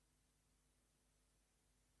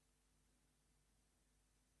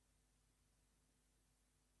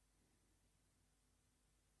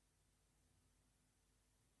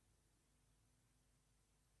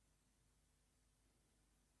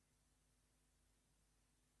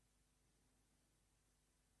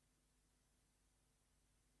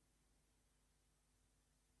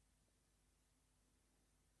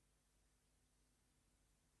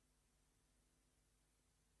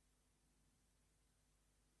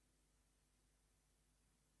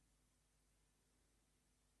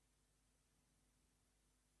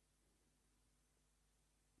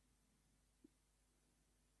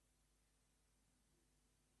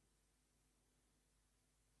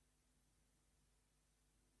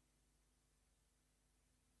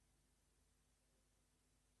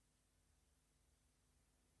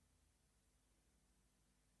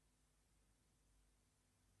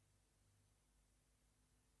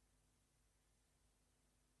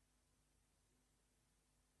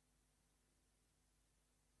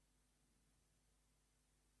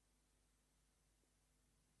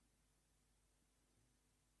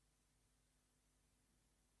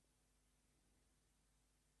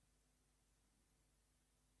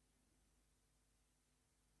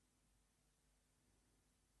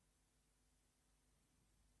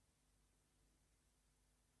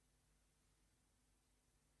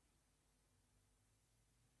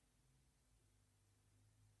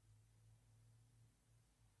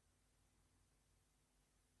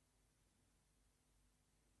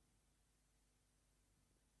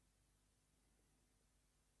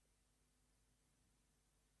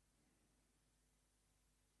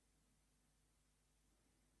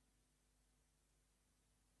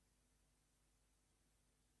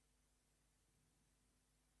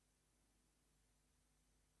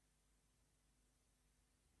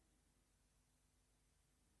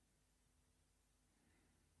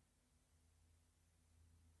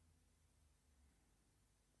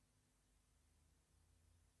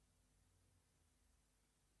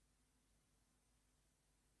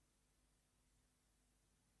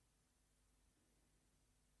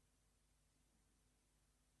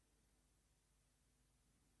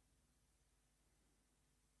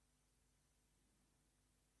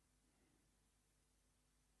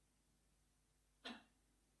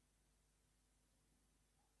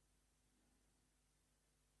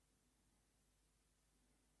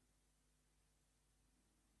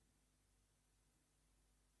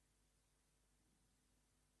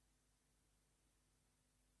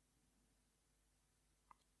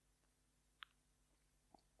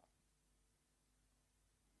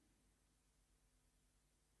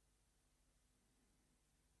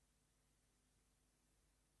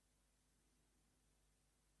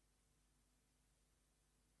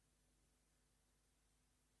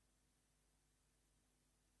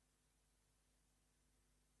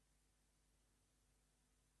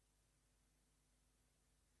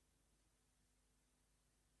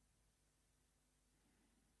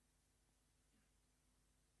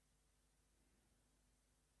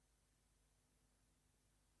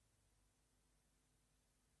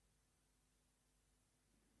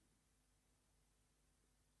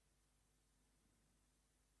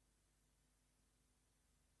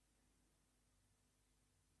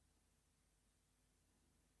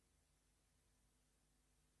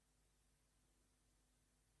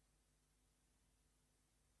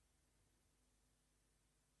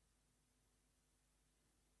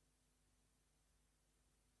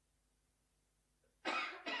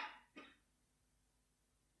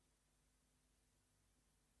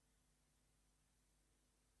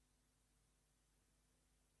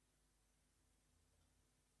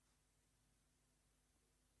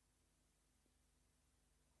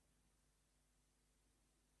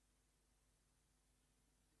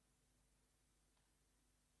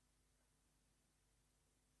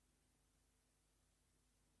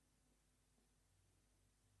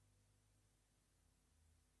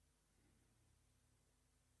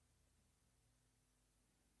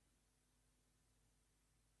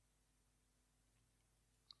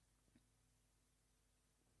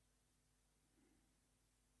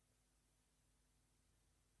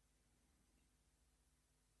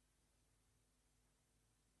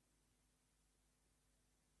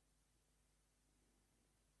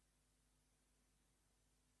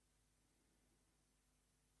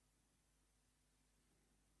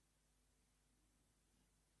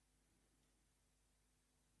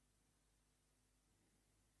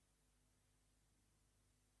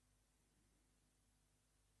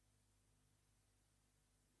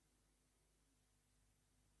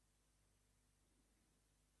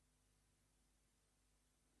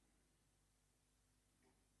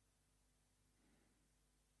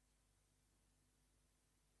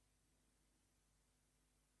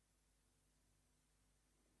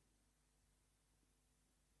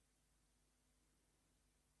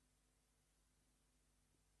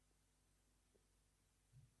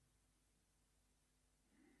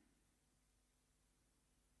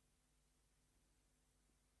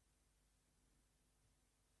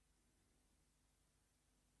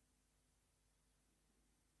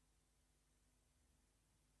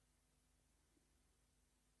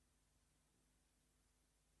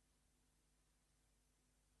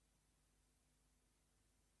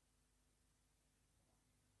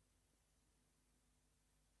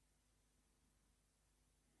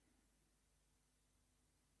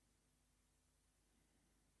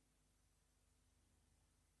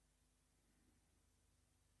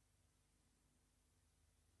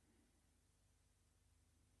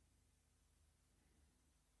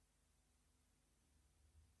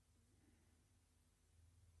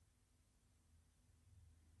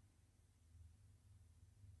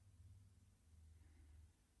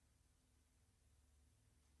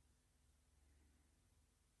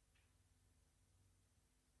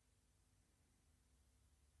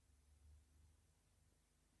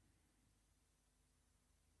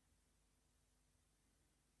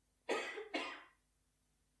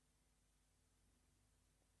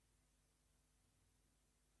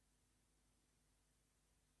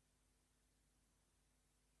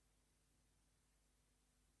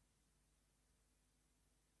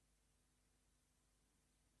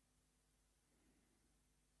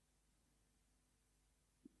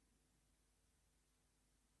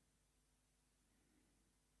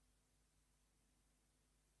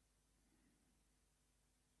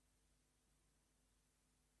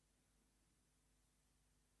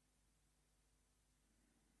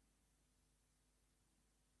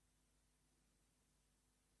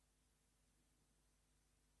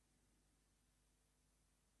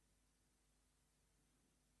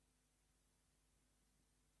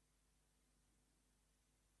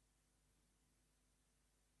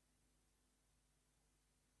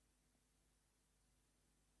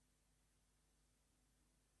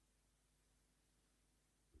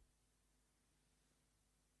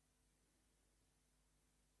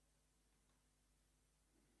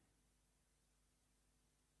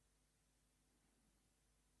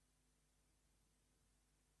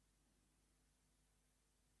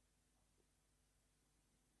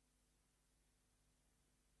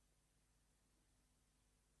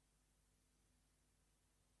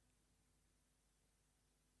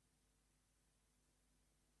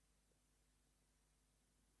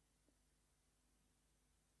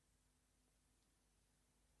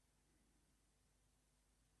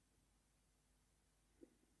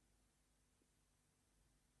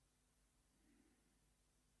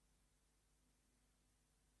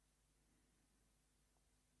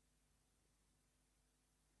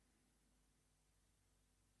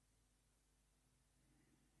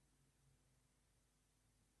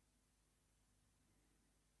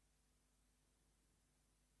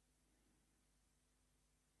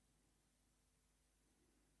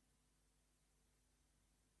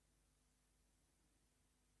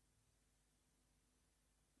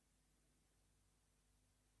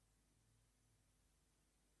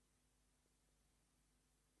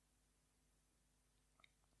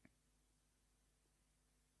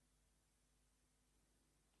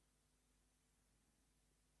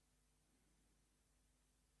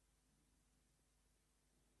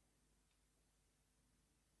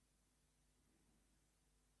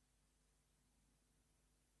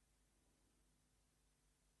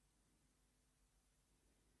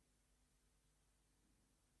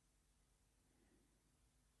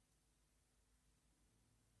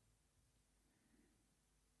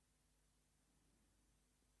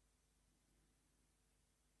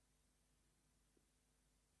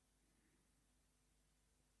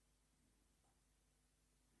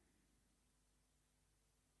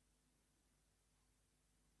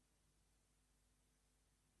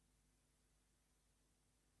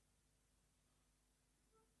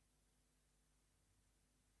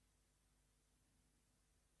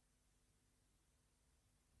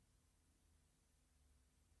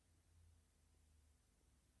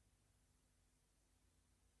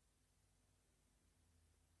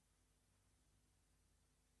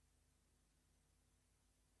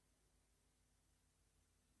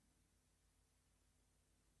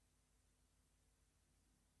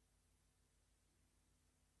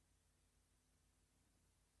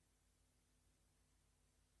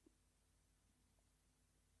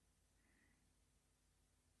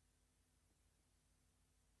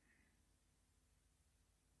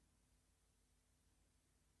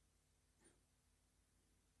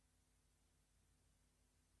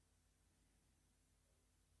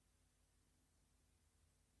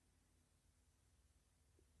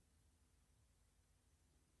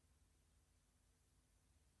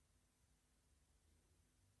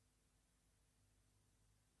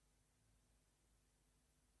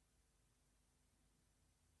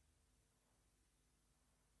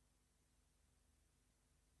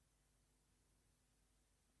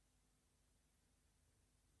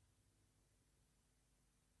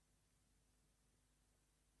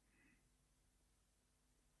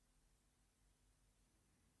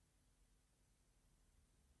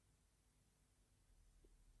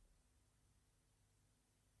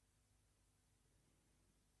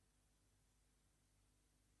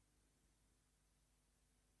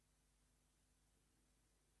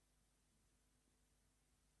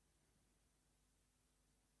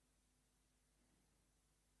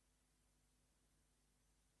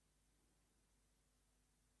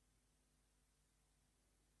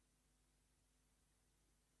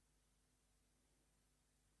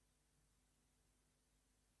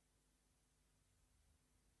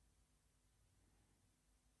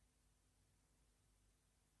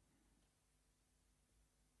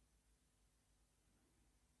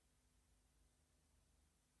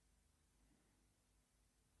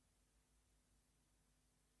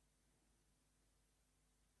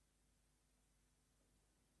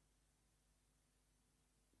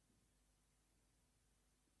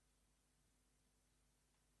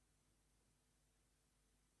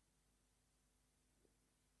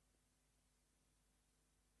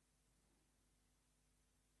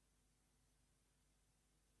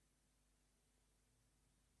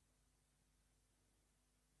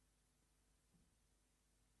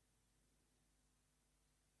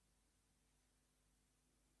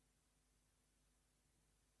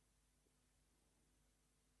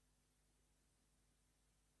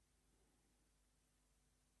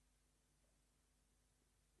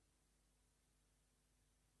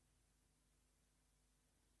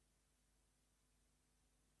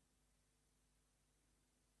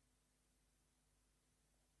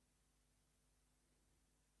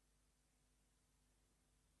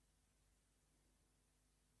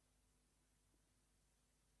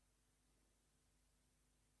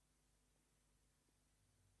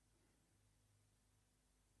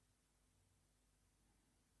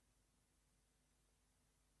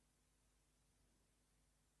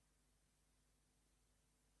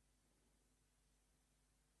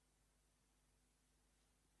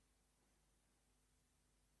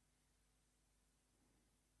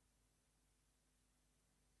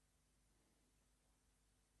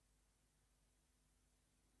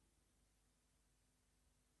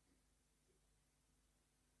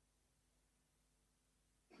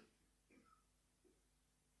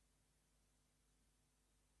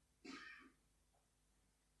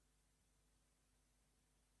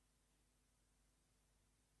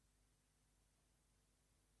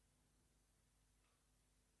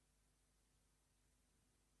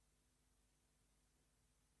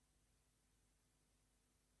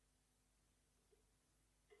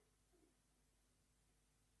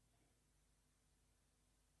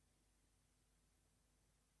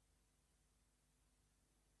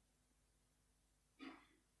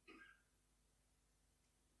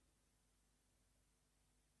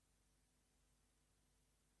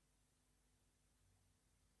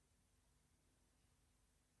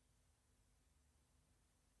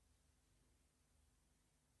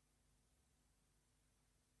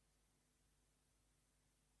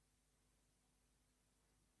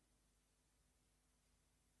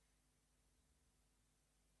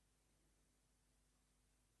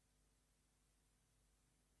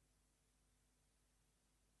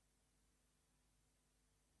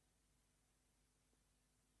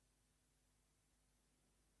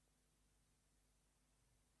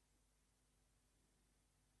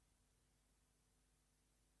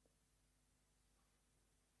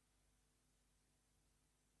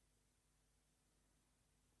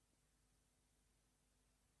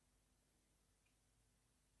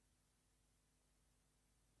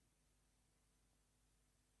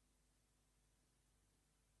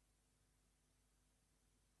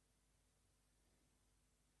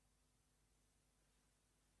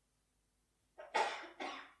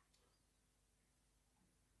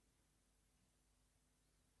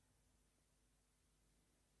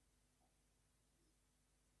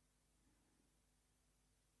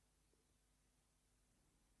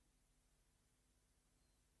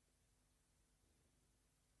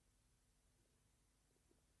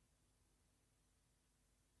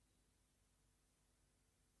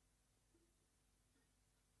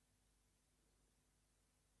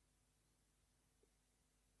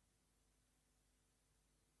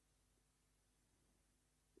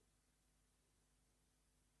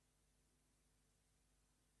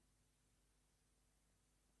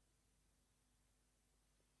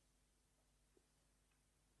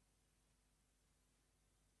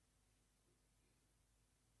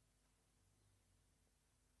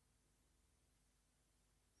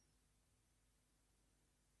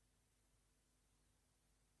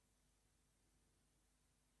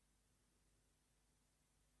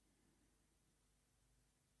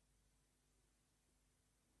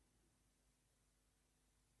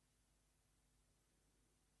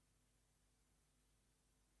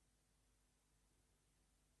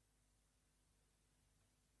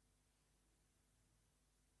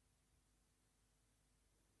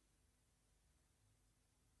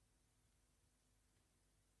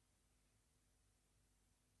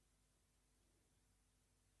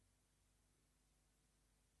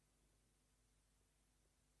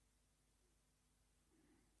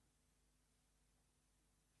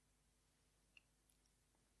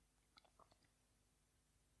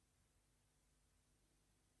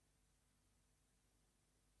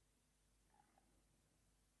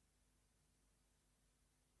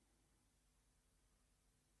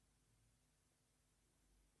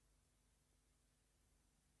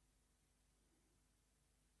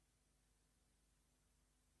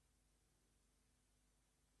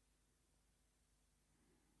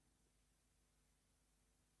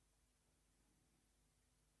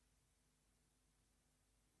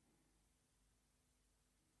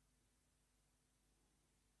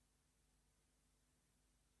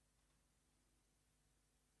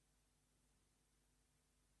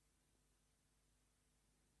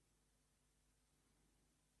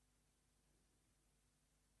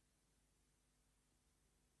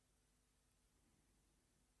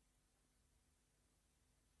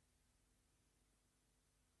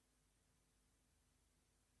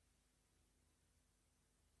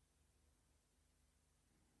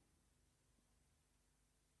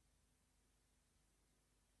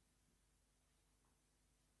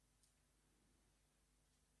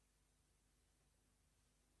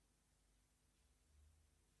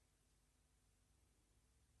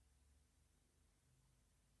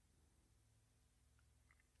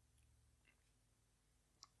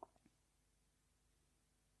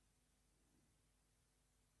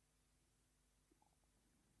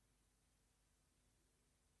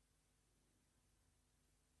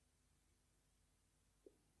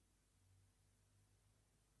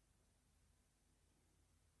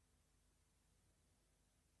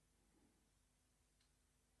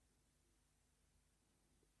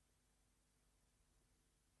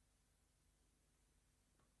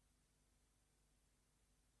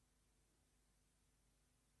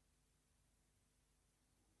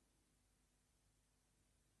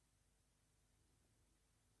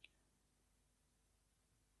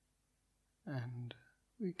 and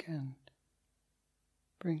we can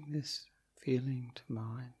bring this feeling to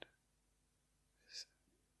mind, this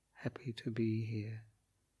happy to be here,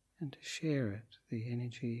 and to share it, the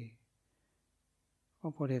energy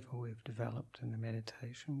of whatever we've developed in the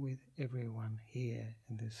meditation, with everyone here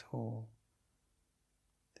in this hall.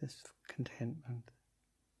 This contentment,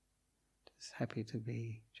 just happy to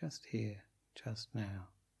be just here, just now.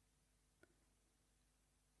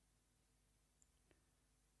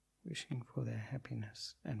 Wishing for their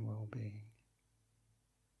happiness and well-being.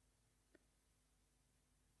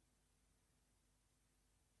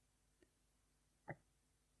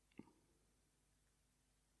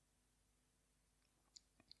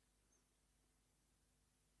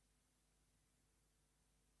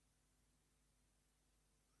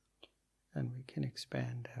 And we can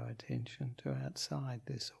expand our attention to outside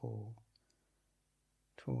this hall,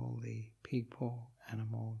 to all the people,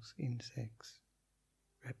 animals, insects,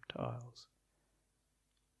 reptiles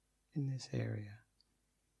in this area,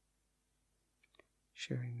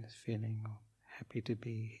 sharing this feeling of happy to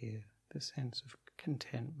be here, the sense of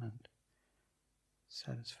contentment,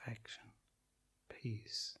 satisfaction,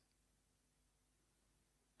 peace,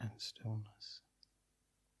 and stillness.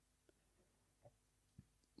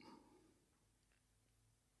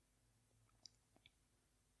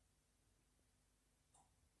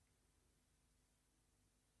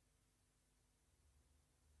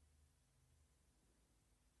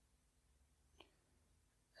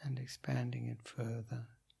 And expanding it further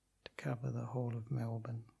to cover the whole of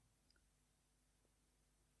Melbourne.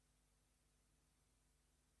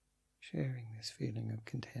 Sharing this feeling of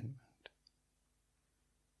contentment,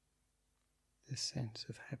 this sense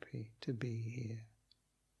of happy to be here.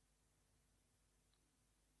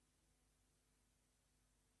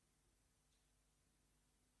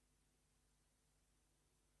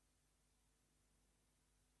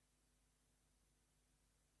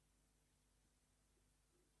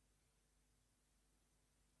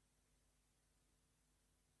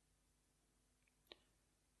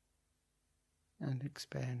 And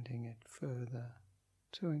expanding it further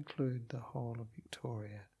to include the whole of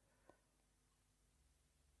Victoria.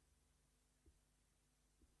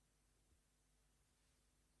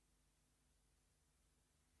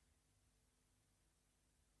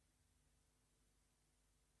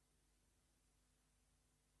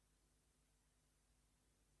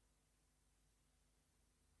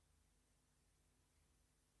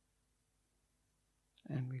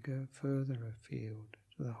 And we go further afield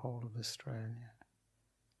to the whole of Australia,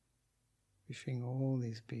 wishing all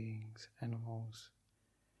these beings, animals,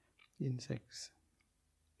 insects,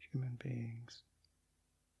 human beings,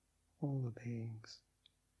 all the beings,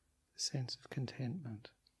 the sense of contentment.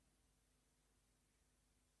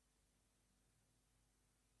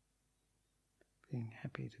 Being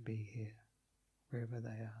happy to be here, wherever they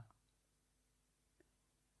are.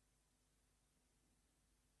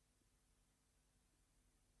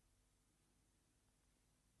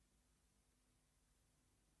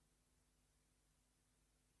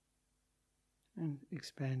 And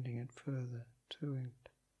expanding it further to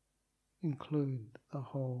include the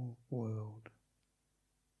whole world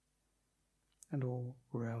and all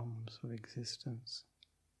realms of existence,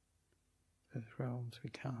 those realms we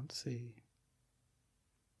can't see.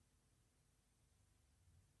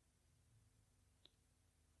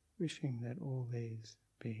 Wishing that all these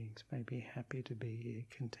beings may be happy to be here,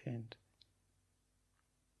 content,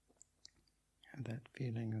 and that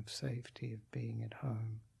feeling of safety, of being at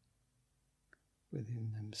home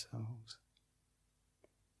within themselves.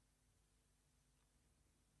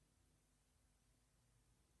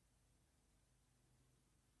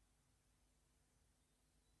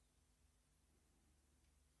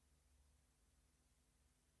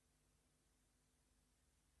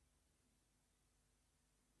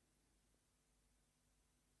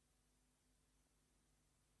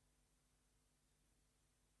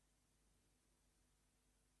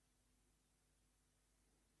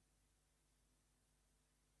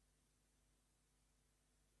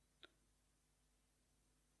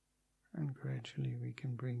 And gradually we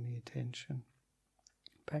can bring the attention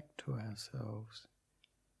back to ourselves,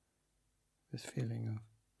 this feeling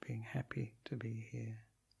of being happy to be here,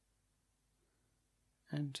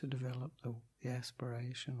 and to develop the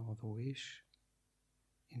aspiration or the wish,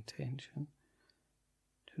 intention,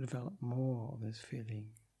 to develop more of this feeling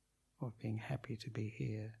of being happy to be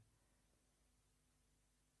here,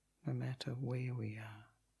 no matter where we are,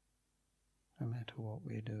 no matter what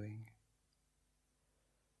we're doing.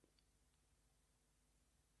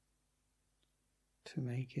 To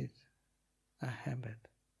make it a habit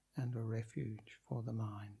and a refuge for the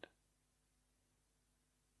mind.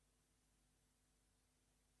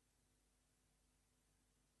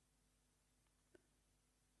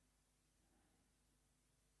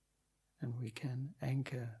 And we can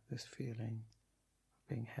anchor this feeling of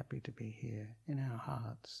being happy to be here in our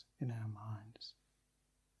hearts, in our minds.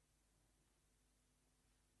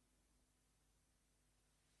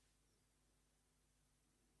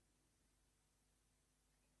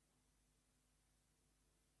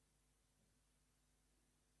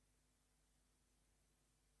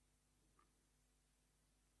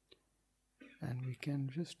 And we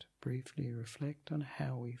can just briefly reflect on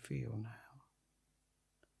how we feel now.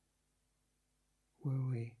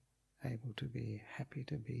 Were we able to be happy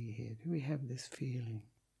to be here? Do we have this feeling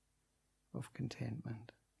of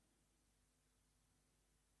contentment?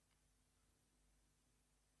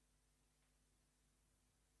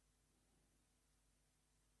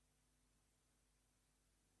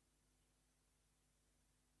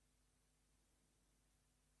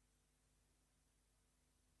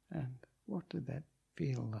 And what did that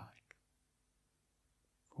feel like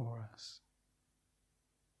for us?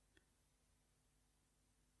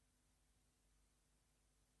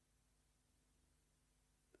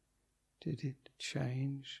 Did it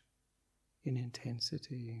change in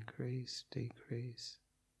intensity, increase, decrease,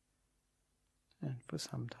 and for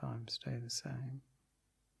some time stay the same?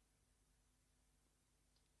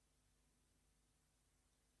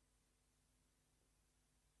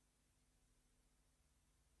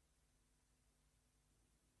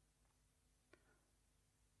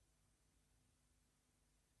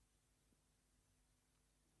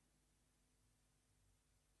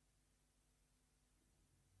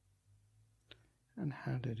 And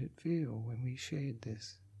how did it feel when we shared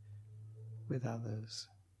this with others?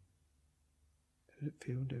 Did it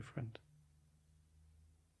feel different?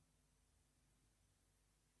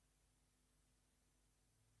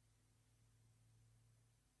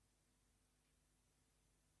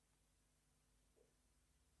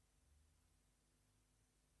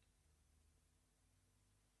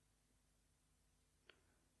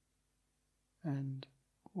 And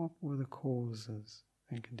what were the causes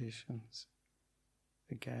and conditions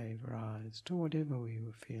that gave rise to whatever we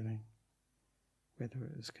were feeling, whether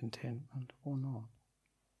it was contentment or not?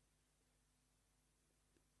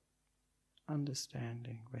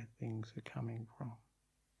 Understanding where things are coming from.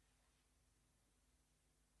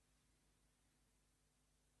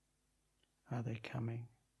 Are they coming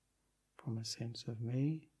from a sense of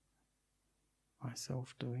me,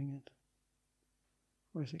 myself doing it?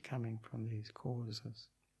 Or is it coming from these causes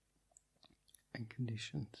and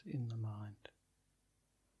conditions in the mind?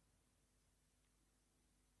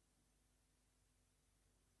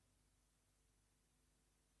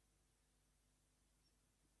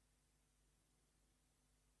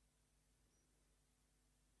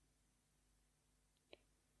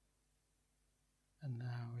 And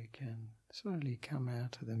now we can slowly come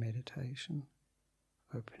out of the meditation,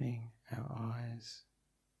 opening our eyes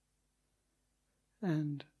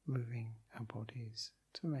and moving our bodies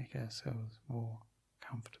to make ourselves more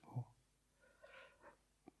comfortable.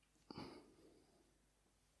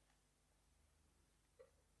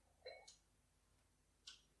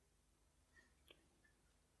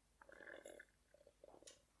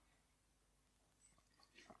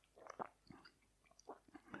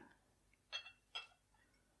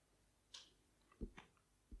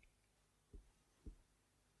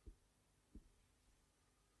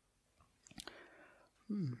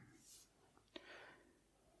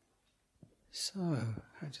 So,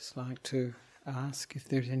 I'd just like to ask if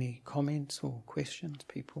there's any comments or questions.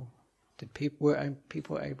 Were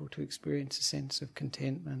people able to experience a sense of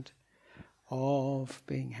contentment, of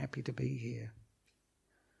being happy to be here?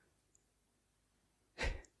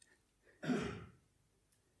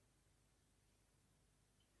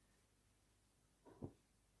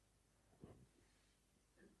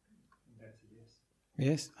 That's a yes.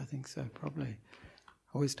 Yes, I think so, probably.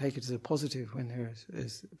 I always take it as a positive when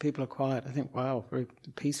people are quiet. I think, wow, very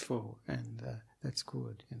peaceful, and that's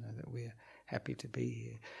good, that we're happy to be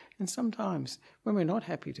here. And sometimes when we're not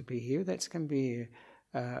happy to be here, that can be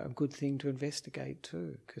a good thing to investigate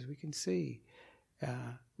too, because we can see,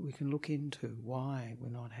 we can look into why we're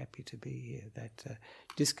not happy to be here, that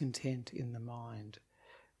discontent in the mind,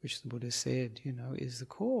 which the Buddha said, is the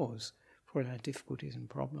cause for our difficulties and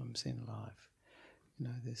problems in life.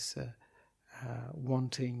 This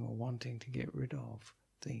wanting to get rid of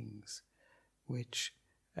things which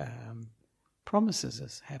promises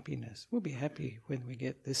us happiness. We'll be happy when we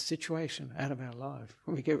get this situation out of our life,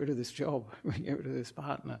 when we get rid of this job, when we get rid of this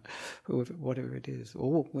partner, whatever it is,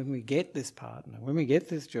 or when we get this partner, when we get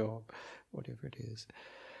this job, whatever it is,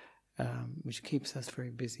 which keeps us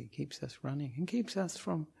very busy, keeps us running, and keeps us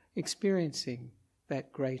from experiencing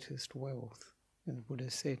that greatest wealth. And the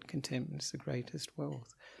Buddha said contentment is the greatest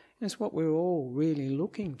wealth. It's what we're all really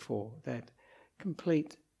looking for, that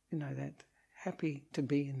complete, that happy to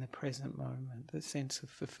be in the present moment, the sense of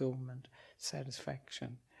fulfillment,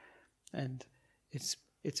 satisfaction. And it's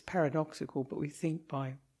paradoxical, but we think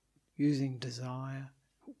by using desire,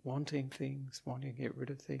 wanting things, wanting to get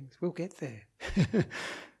rid of things, we'll get there.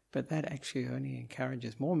 But that actually only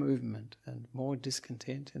encourages more movement and more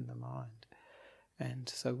discontent in the mind. And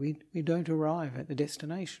so we don't arrive at the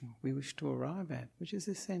destination we wish to arrive at, which is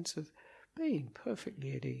a sense of being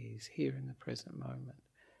perfectly at ease here in the present moment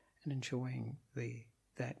and enjoying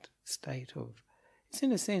that state of, it's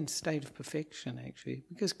in a sense state of perfection actually,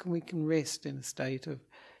 because we can rest in a state of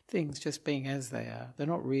things just being as they are. They're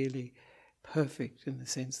not really perfect in the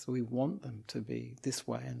sense that we want them to be this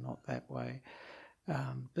way and not that way,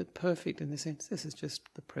 but perfect in the sense this is just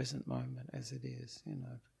the present moment as it is,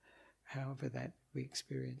 however that we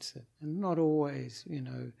experience it. And not always,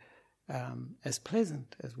 as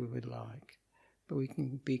pleasant as we would like, but we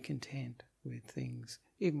can be content with things,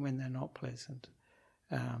 even when they're not pleasant.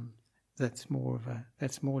 That's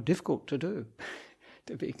more difficult to do,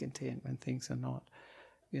 to be content when things are not,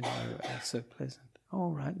 so pleasant.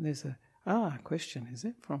 All right, there's a question, is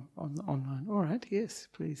it, from online? All right, yes,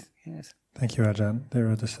 please, yes. Thank you, Ajahn. There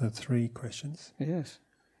are just 3 questions. Yes.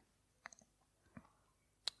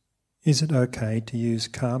 Is it okay to use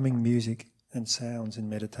calming music and sounds in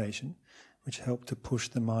meditation, which help to push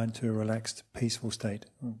the mind to a relaxed, peaceful state,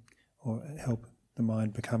 or help the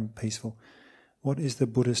mind become peaceful? What is the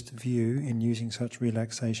Buddhist view in using such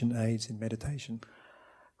relaxation aids in meditation?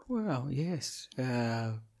 Well, yes.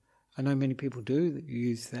 I know many people do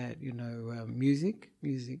use that, music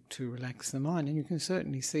to relax the mind, and you can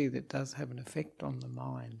certainly see that does have an effect on the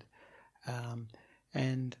mind.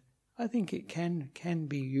 And I think it can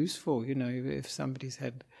be useful, if somebody's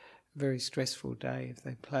had a very stressful day, if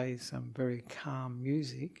they play some very calm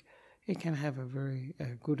music, it can have a very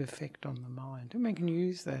good effect on the mind. And we can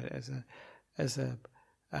use that as a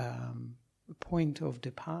point of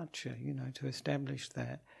departure, to establish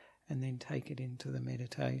that and then take it into the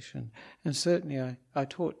meditation. And certainly I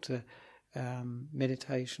taught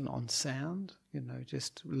meditation on sound,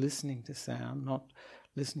 just listening to sound, not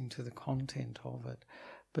listening to the content of it.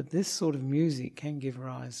 But this sort of music can give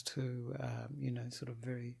rise to, sort of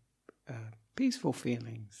very peaceful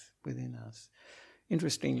feelings within us.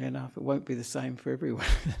 Interestingly enough, it won't be the same for everyone.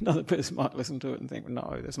 Another person might listen to it and think,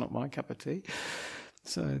 no, that's not my cup of tea.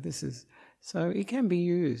 So it can be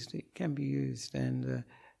used. It can be used, and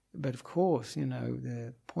but of course,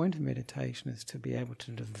 the point of meditation is to be able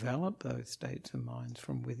to develop those states of mind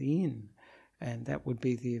from within, and that would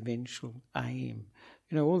be the eventual aim.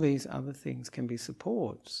 All these other things can be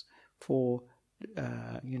supports for,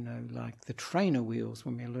 like the trainer wheels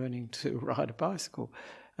when we're learning to ride a bicycle,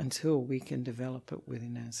 until we can develop it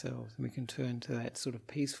within ourselves and we can turn to that sort of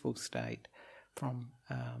peaceful state from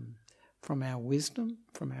our wisdom,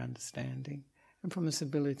 from our understanding, and from this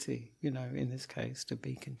ability, in this case, to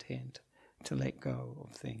be content, to let go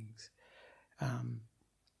of things.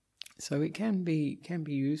 So it can be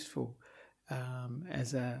useful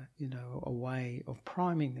as a way of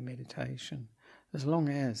priming the meditation, as long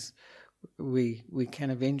as we can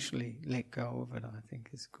eventually let go of it. I think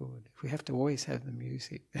is good. If we have to always have the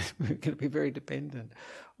music, we're going to be very dependent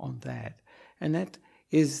on that, and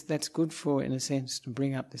that's good for, in a sense, to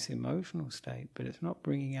bring up this emotional state, but it's not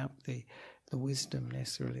bringing up the wisdom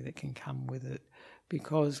necessarily that can come with it,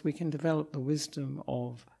 because we can develop the wisdom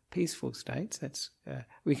of peaceful states.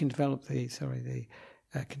 We can develop the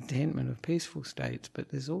contentment of peaceful states, but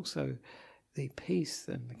there's also the peace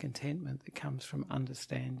and the contentment that comes from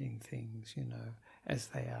understanding things, as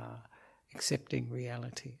they are, accepting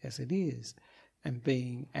reality as it is, and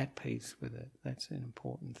being at peace with it. That's an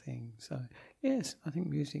important thing. So, yes, I think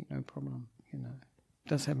music, no problem,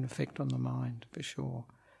 does have an effect on the mind, for sure.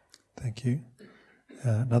 Thank you.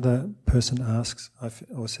 Another person asks,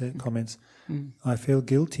 comments, I feel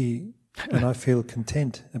guilty when I feel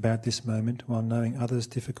content about this moment while knowing others'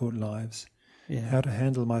 difficult lives. Yeah. How to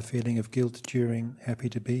handle my feeling of guilt during happy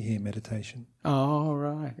to be here meditation. Oh,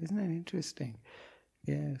 right. Isn't that interesting?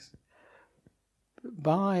 Yes.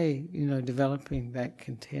 By, developing that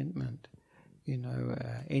contentment,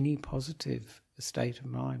 any positive state of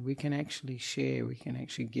mind, we can actually share, we can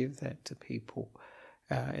actually give that to people,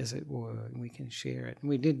 as it were, and we can share it. And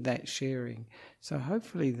we did that sharing. So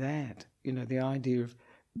hopefully that, the idea of,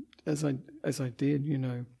 as I did,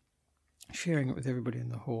 sharing it with everybody in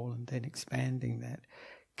the hall and then expanding that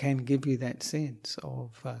can give you that sense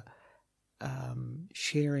of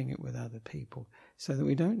sharing it with other people, so that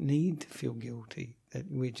we don't need to feel guilty, that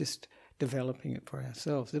we're just developing it for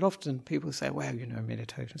ourselves. And often people say, wow,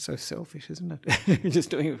 meditation is so selfish, isn't it? We're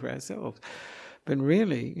just doing it for ourselves. But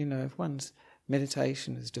really, if one's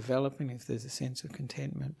meditation is developing, if there's a sense of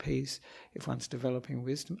contentment, peace, if one's developing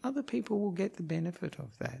wisdom, other people will get the benefit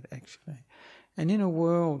of that, actually. And in a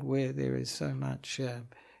world where there is so much,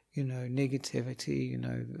 negativity,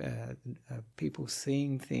 people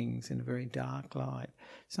seeing things in a very dark light,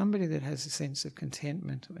 somebody that has a sense of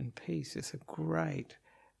contentment and peace is a great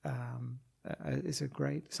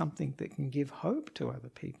something that can give hope to other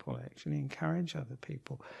people, actually encourage other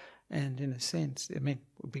people. And in a sense, it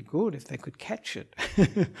would be good if they could catch it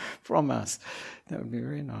from us. That would be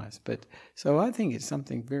very nice. But so I think it's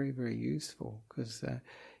something very, very useful, because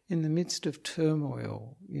in the midst of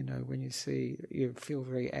turmoil, when you feel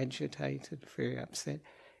very agitated, very upset,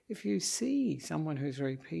 if you see someone who's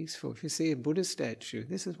very peaceful, if you see a Buddha statue,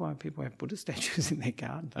 this is why people have Buddha statues in their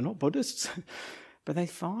garden. They're not Buddhists. But they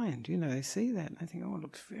find, they see that and they think, oh, it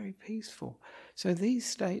looks very peaceful. So these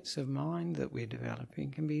states of mind that we're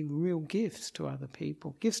developing can be real gifts to other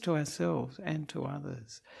people, gifts to ourselves and to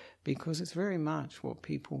others, because it's very much what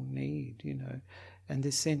people need, and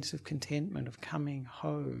this sense of contentment, of coming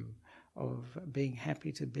home, of being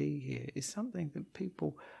happy to be here is something that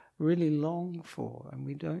people really long for, and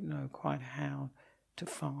we don't know quite how to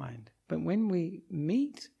find. But when we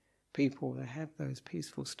meet people that have those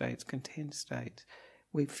peaceful states, content states,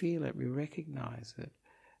 we feel it, we recognise it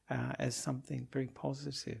as something very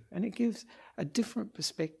positive. And it gives a different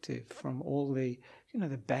perspective from all the,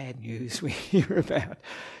 the bad news we hear about,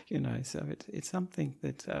 So it's something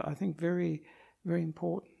that I think very, very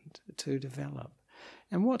important to develop.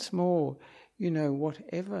 And what's more,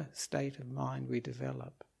 whatever state of mind we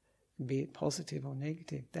develop, be it positive or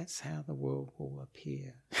negative, that's how the world will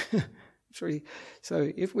appear. So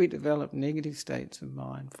if we develop negative states of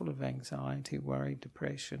mind, full of anxiety, worry,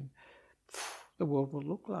 depression, the world will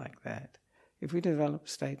look like that. If we develop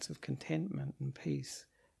states of contentment and peace,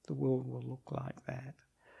 the world will look like that.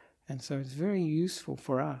 And so it's very useful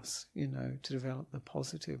for us, to develop the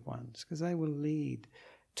positive ones, because they will lead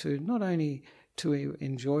to not only to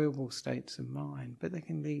enjoyable states of mind, but they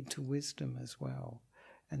can lead to wisdom as well.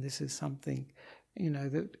 And this is something,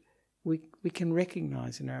 that we can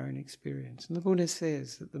recognise in our own experience. And the Buddha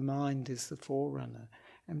says that the mind is the forerunner.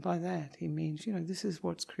 And by that he means, this is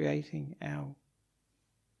what's creating our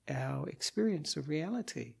experience of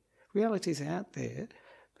reality. Reality's out there,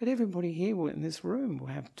 but everybody here in this room will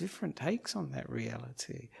have different takes on that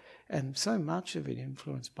reality. And so much of it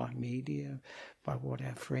influenced by media, by what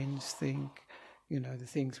our friends think, the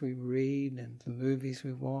things we read and the movies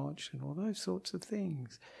we watch and all those sorts of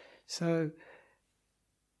things. So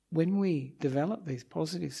when we develop these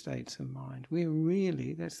positive states of mind,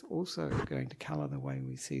 that's also going to colour the way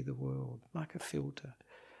we see the world, like a filter.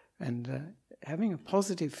 And having a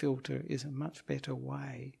positive filter is a much better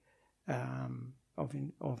way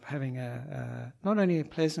of having not only a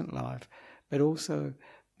pleasant life, but also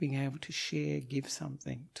being able to share, give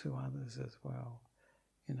something to others as well,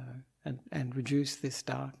 and reduce this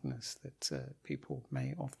darkness that people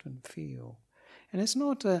may often feel. And it's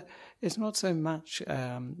not so much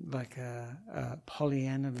like a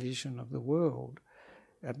Pollyanna vision of the world,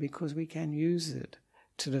 because we can use it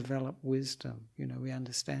to develop wisdom. We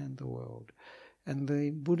understand the world. And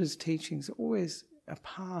the Buddha's teachings are always a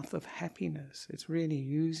path of happiness. It's really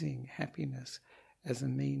using happiness as a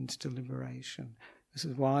means to liberation. This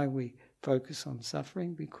is why we focus on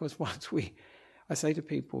suffering, because I say to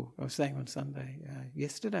people, I was saying on Sunday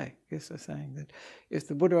yesterday, I was saying that if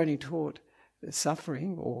the Buddha only taught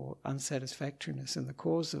suffering or unsatisfactoriness and the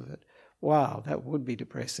cause of it, wow, that would be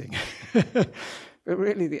depressing. But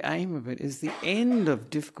really the aim of it is the end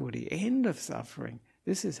of difficulty, end of suffering.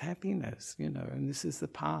 This is happiness, and this is the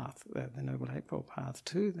path, the Noble Eightfold Path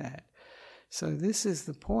to that. So this is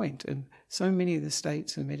the point, and so many of the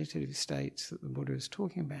states and meditative states that the Buddha is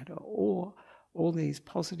talking about are all these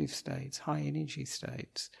positive states, high energy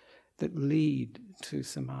states that lead to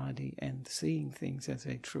samadhi and seeing things as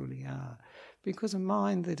they truly are. Because a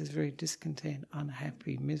mind that is very discontent,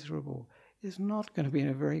 unhappy, miserable is not going to be in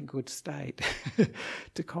a very good state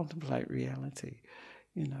to contemplate reality,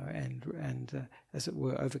 and as it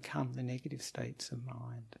were, overcome the negative states of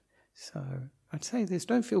mind. So I'd say this,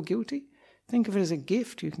 don't feel guilty. Think of it as a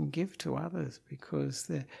gift you can give to others,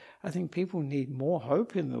 because I think people need more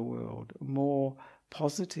hope in the world, more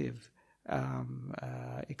positive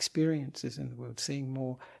experiences in the world, seeing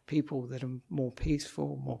more people that are more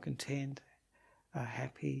peaceful, more content,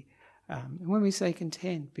 happy. And when we say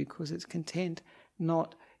content, because it's content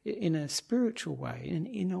not in a spiritual way, in an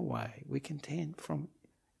inner way, we're content from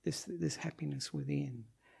this happiness within.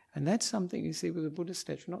 And that's something you see with the Buddha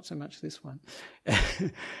statue, not so much this one.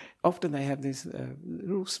 Often they have this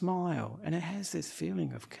little smile, and it has this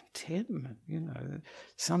feeling of contentment,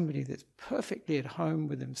 somebody that's perfectly at home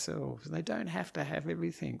with themselves. They don't have to have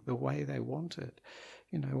everything the way they want it,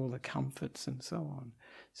 all the comforts and so on.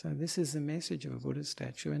 So this is the message of a Buddha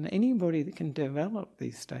statue, and anybody that can develop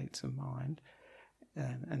these states of mind,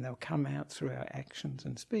 and they'll come out through our actions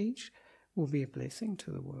and speech, will be a blessing to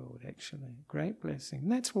the world, actually, great blessing. And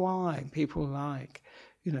that's why people like,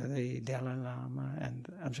 the Dalai Lama and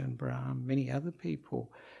Ajahn Brahm, many other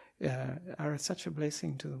people, are such a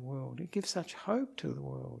blessing to the world. It gives such hope to the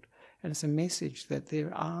world. And it's a message that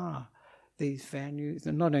there are these values,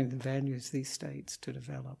 and not only the values, these states to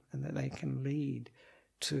develop, and that they can lead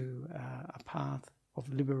to a path of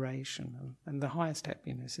liberation. And the highest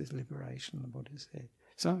happiness is liberation, the Buddha said.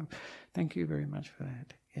 So, thank you very much for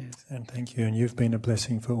that. Yes. And thank you. And you've been a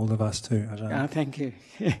blessing for all of us too, Ajahn. Thank you.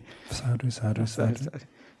 Sadhu, sadhu, sadhu.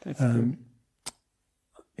 That's good.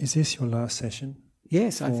 Is this your last session?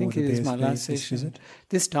 Yes, I think it is my last this session. visit?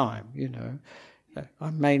 This time,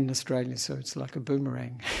 I'm made in Australia, so it's like a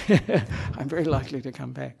boomerang. I'm very likely to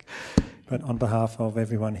come back. But on behalf of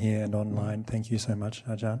everyone here and online, thank you so much,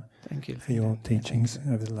 Ajahn. Thank you for your teachings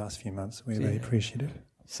over the last few months. We're very appreciative.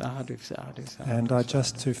 Sadhu, sadhu, sadhu. And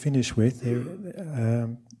just to finish with,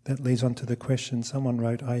 that leads on to the question someone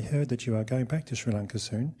wrote, I heard that you are going back to Sri Lanka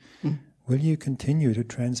soon. Will you continue to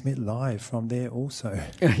transmit live from there also?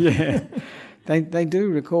 Yeah, they do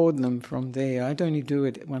record them from there. I'd only do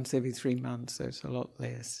it once every 3 months, so it's a lot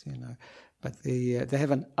less, But they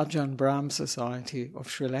have an Ajahn Brahm Society of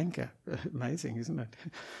Sri Lanka. Amazing, isn't it?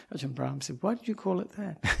 Ajahn Brahm said, why did you call it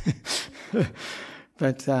that?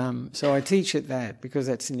 But so I teach it that because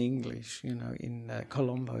that's in English, in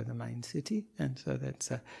Colombo, the main city, and so that's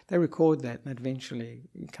they record that, and eventually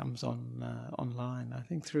it comes on online. I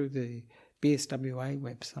think through the BSWA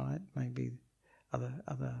website, maybe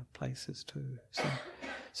other places too.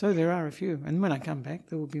 So there are a few, and when I come back,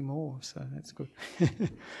 there will be more. So that's good.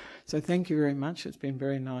 So thank you very much. It's been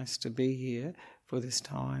very nice to be here for this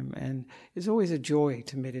time, and it's always a joy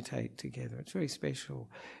to meditate together. It's very special.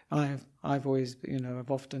 I've always,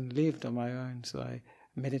 I've often lived on my own, so I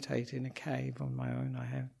meditate in a cave on my own. I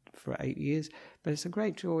have for 8 years, but it's a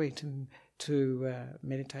great joy to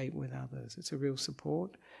meditate with others. It's a real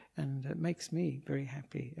support, and it makes me very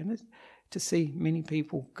happy. And to see many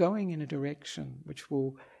people going in a direction which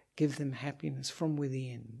will give them happiness from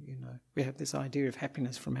within. We have this idea of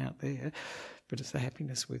happiness from out there, but it's the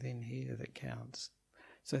happiness within here that counts.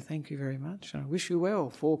 So thank you very much, and I wish you well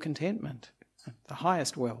for contentment, the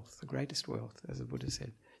highest wealth, the greatest wealth, as the Buddha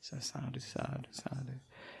said. So sadhu, sadhu, sadhu.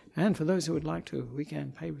 And for those who would like to, we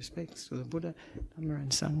can pay respects to the Buddha, Dhamma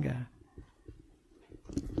and Sangha.